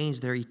that would change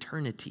their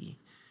eternity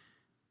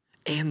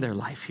and their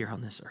life here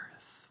on this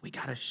earth. We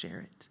got to share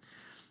it.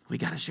 We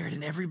got to share it.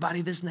 And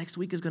everybody this next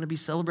week is going to be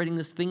celebrating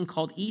this thing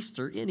called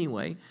Easter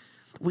anyway.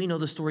 We know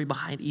the story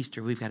behind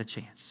Easter. We've got a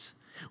chance.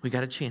 We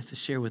got a chance to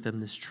share with them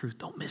this truth.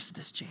 Don't miss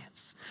this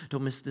chance.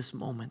 Don't miss this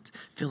moment.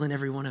 Fill in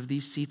every one of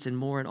these seats and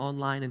more and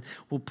online, and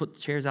we'll put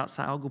chairs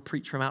outside. I'll go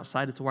preach from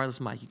outside. It's a wireless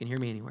mic. You can hear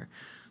me anywhere.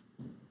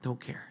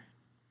 Don't care.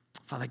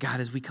 Father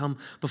God, as we come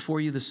before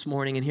you this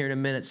morning and here in a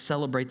minute,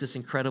 celebrate this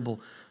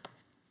incredible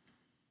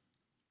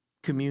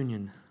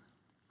communion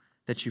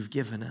that you've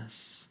given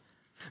us.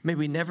 May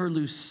we never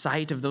lose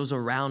sight of those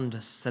around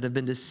us that have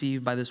been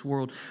deceived by this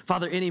world.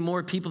 Father, any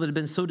more people that have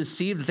been so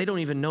deceived that they don't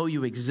even know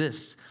you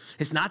exist.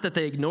 It's not that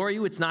they ignore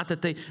you. It's not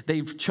that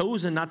they've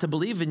chosen not to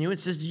believe in you.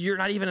 It's just you're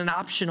not even an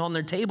option on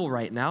their table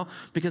right now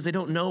because they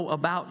don't know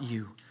about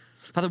you.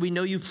 Father, we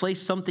know you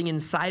placed something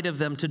inside of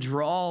them to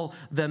draw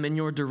them in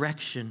your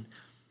direction.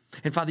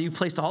 And Father, you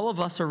placed all of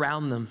us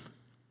around them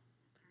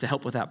to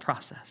help with that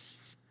process.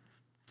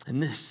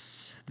 And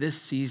this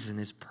season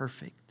is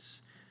perfect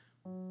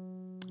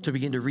to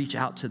begin to reach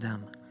out to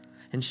them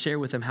and share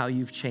with them how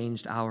you've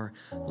changed our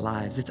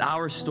lives. It's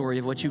our story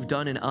of what you've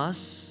done in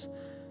us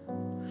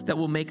that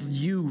will make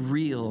you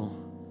real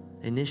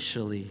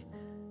initially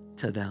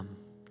to them.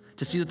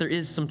 To see that there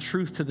is some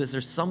truth to this.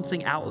 There's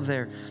something out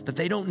there that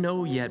they don't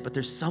know yet, but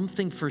there's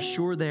something for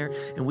sure there,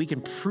 and we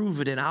can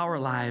prove it in our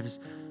lives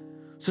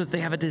so that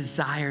they have a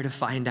desire to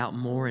find out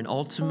more and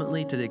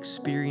ultimately to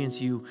experience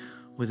you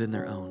within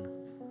their own.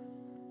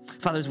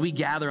 Father, as we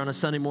gather on a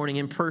Sunday morning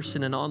in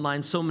person and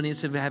online, so many of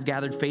us have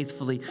gathered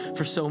faithfully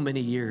for so many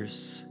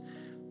years.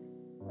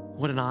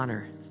 What an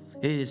honor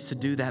it is to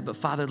do that. But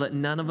Father, let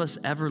none of us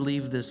ever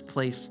leave this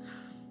place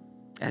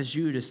as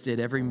Judas did,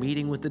 every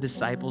meeting with the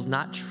disciples,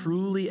 not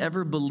truly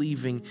ever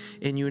believing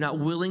in you, not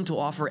willing to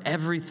offer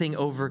everything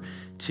over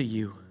to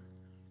you.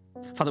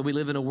 Father, we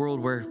live in a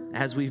world where,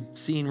 as we've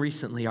seen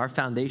recently, our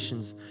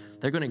foundations,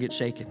 they're going to get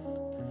shaken.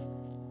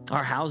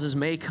 Our houses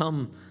may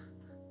come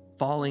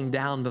falling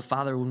down, but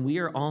Father, when we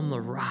are on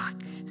the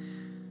rock,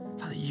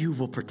 Father, you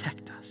will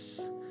protect us.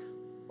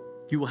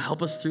 You will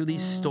help us through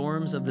these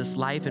storms of this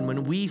life, and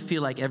when we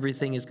feel like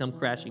everything has come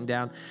crashing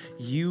down,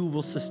 you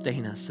will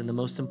sustain us, and the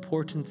most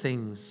important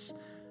things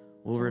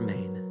will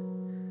remain.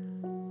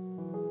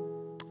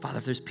 Father,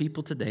 if there's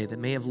people today that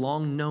may have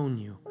long known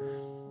you,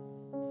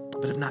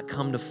 but have not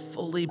come to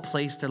fully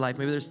place their life,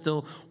 maybe there's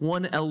still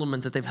one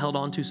element that they've held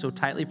on to so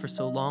tightly for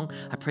so long,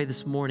 I pray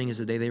this morning is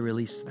the day they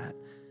release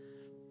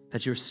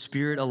that your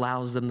Spirit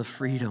allows them the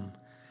freedom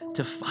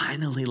to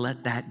finally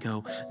let that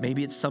go.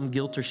 Maybe it's some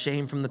guilt or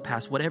shame from the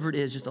past. Whatever it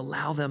is, just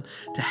allow them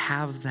to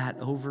have that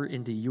over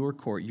into your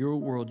court, your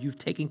world. You've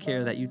taken care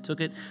of that. You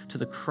took it to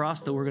the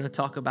cross that we're going to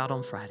talk about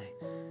on Friday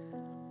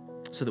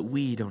so that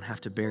we don't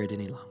have to bear it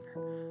any longer.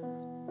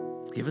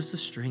 Give us the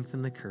strength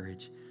and the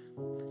courage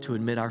to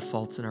admit our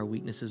faults and our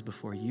weaknesses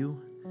before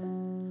you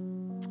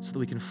so that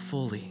we can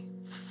fully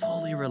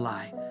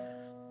rely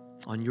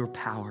on your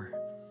power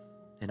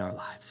in our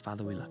lives.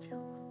 Father, we love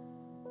you.